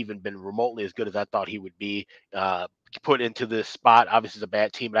even been remotely as good as I thought he would be. Put into this spot, obviously it's a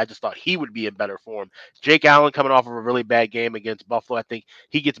bad team, but I just thought he would be in better form. Jake Allen coming off of a really bad game against Buffalo. I think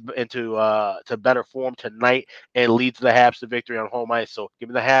he gets into to better form tonight and leads the Habs to victory on home ice. So give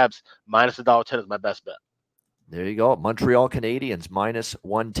me the Habs minus $1.10 is my best bet. There you go. Montreal Canadiens minus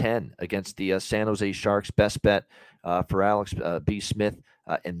 110 against the San Jose Sharks. Best bet for Alex B. Smith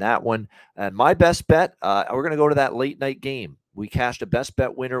in that one. And my best bet, we're going to go to that late night game. We cashed a best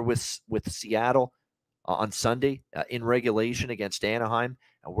bet winner with Seattle on Sunday in regulation against Anaheim.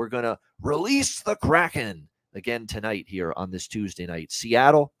 And we're going to release the Kraken again tonight here on this Tuesday night.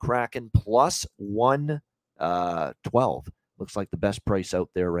 Seattle Kraken plus 112. Looks like the best price out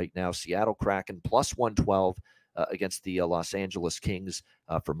there right now. Seattle Kraken plus 112 against the Los Angeles Kings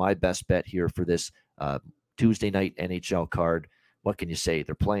for my best bet here for this Tuesday night NHL card. What can you say?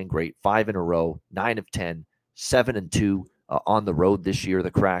 They're playing great. 5 in a row, 9 of 10, 7-2 on the road this year,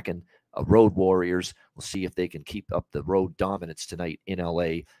 the Kraken. Road Warriors. We'll see if they can keep up the road dominance tonight in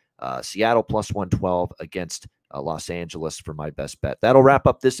LA. Seattle plus 112 against Los Angeles for my best bet. That'll wrap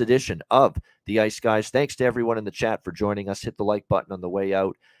up this edition of the Ice Guys. Thanks to everyone in the chat for joining us. Hit the like button on the way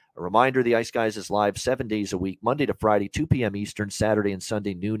out. A reminder, the Ice Guys is live 7 days a week, Monday to Friday, 2 p.m. Eastern, Saturday and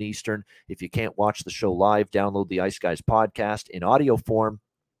Sunday, noon Eastern. If you can't watch the show live, download the Ice Guys podcast in audio form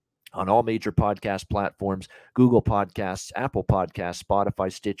on all major podcast platforms: Google Podcasts, Apple Podcasts,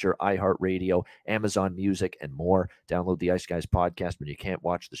 Spotify, Stitcher, iHeartRadio, Amazon Music, and more. Download the Ice Guys podcast when you can't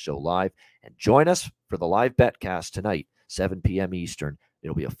watch the show live. And join us for the live betcast tonight, 7 p.m. Eastern.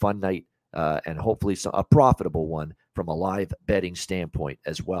 It'll be a fun night and hopefully a profitable one from a live betting standpoint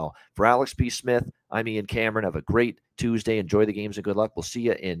as well. For Alex B. Smith, I'm Ian Cameron. Have a great Tuesday. Enjoy the games and good luck. We'll see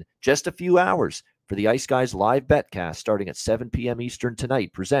you in just a few hours for the Ice Guys live betcast starting at 7 p.m. Eastern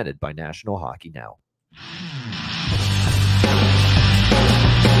tonight, presented by National Hockey Now.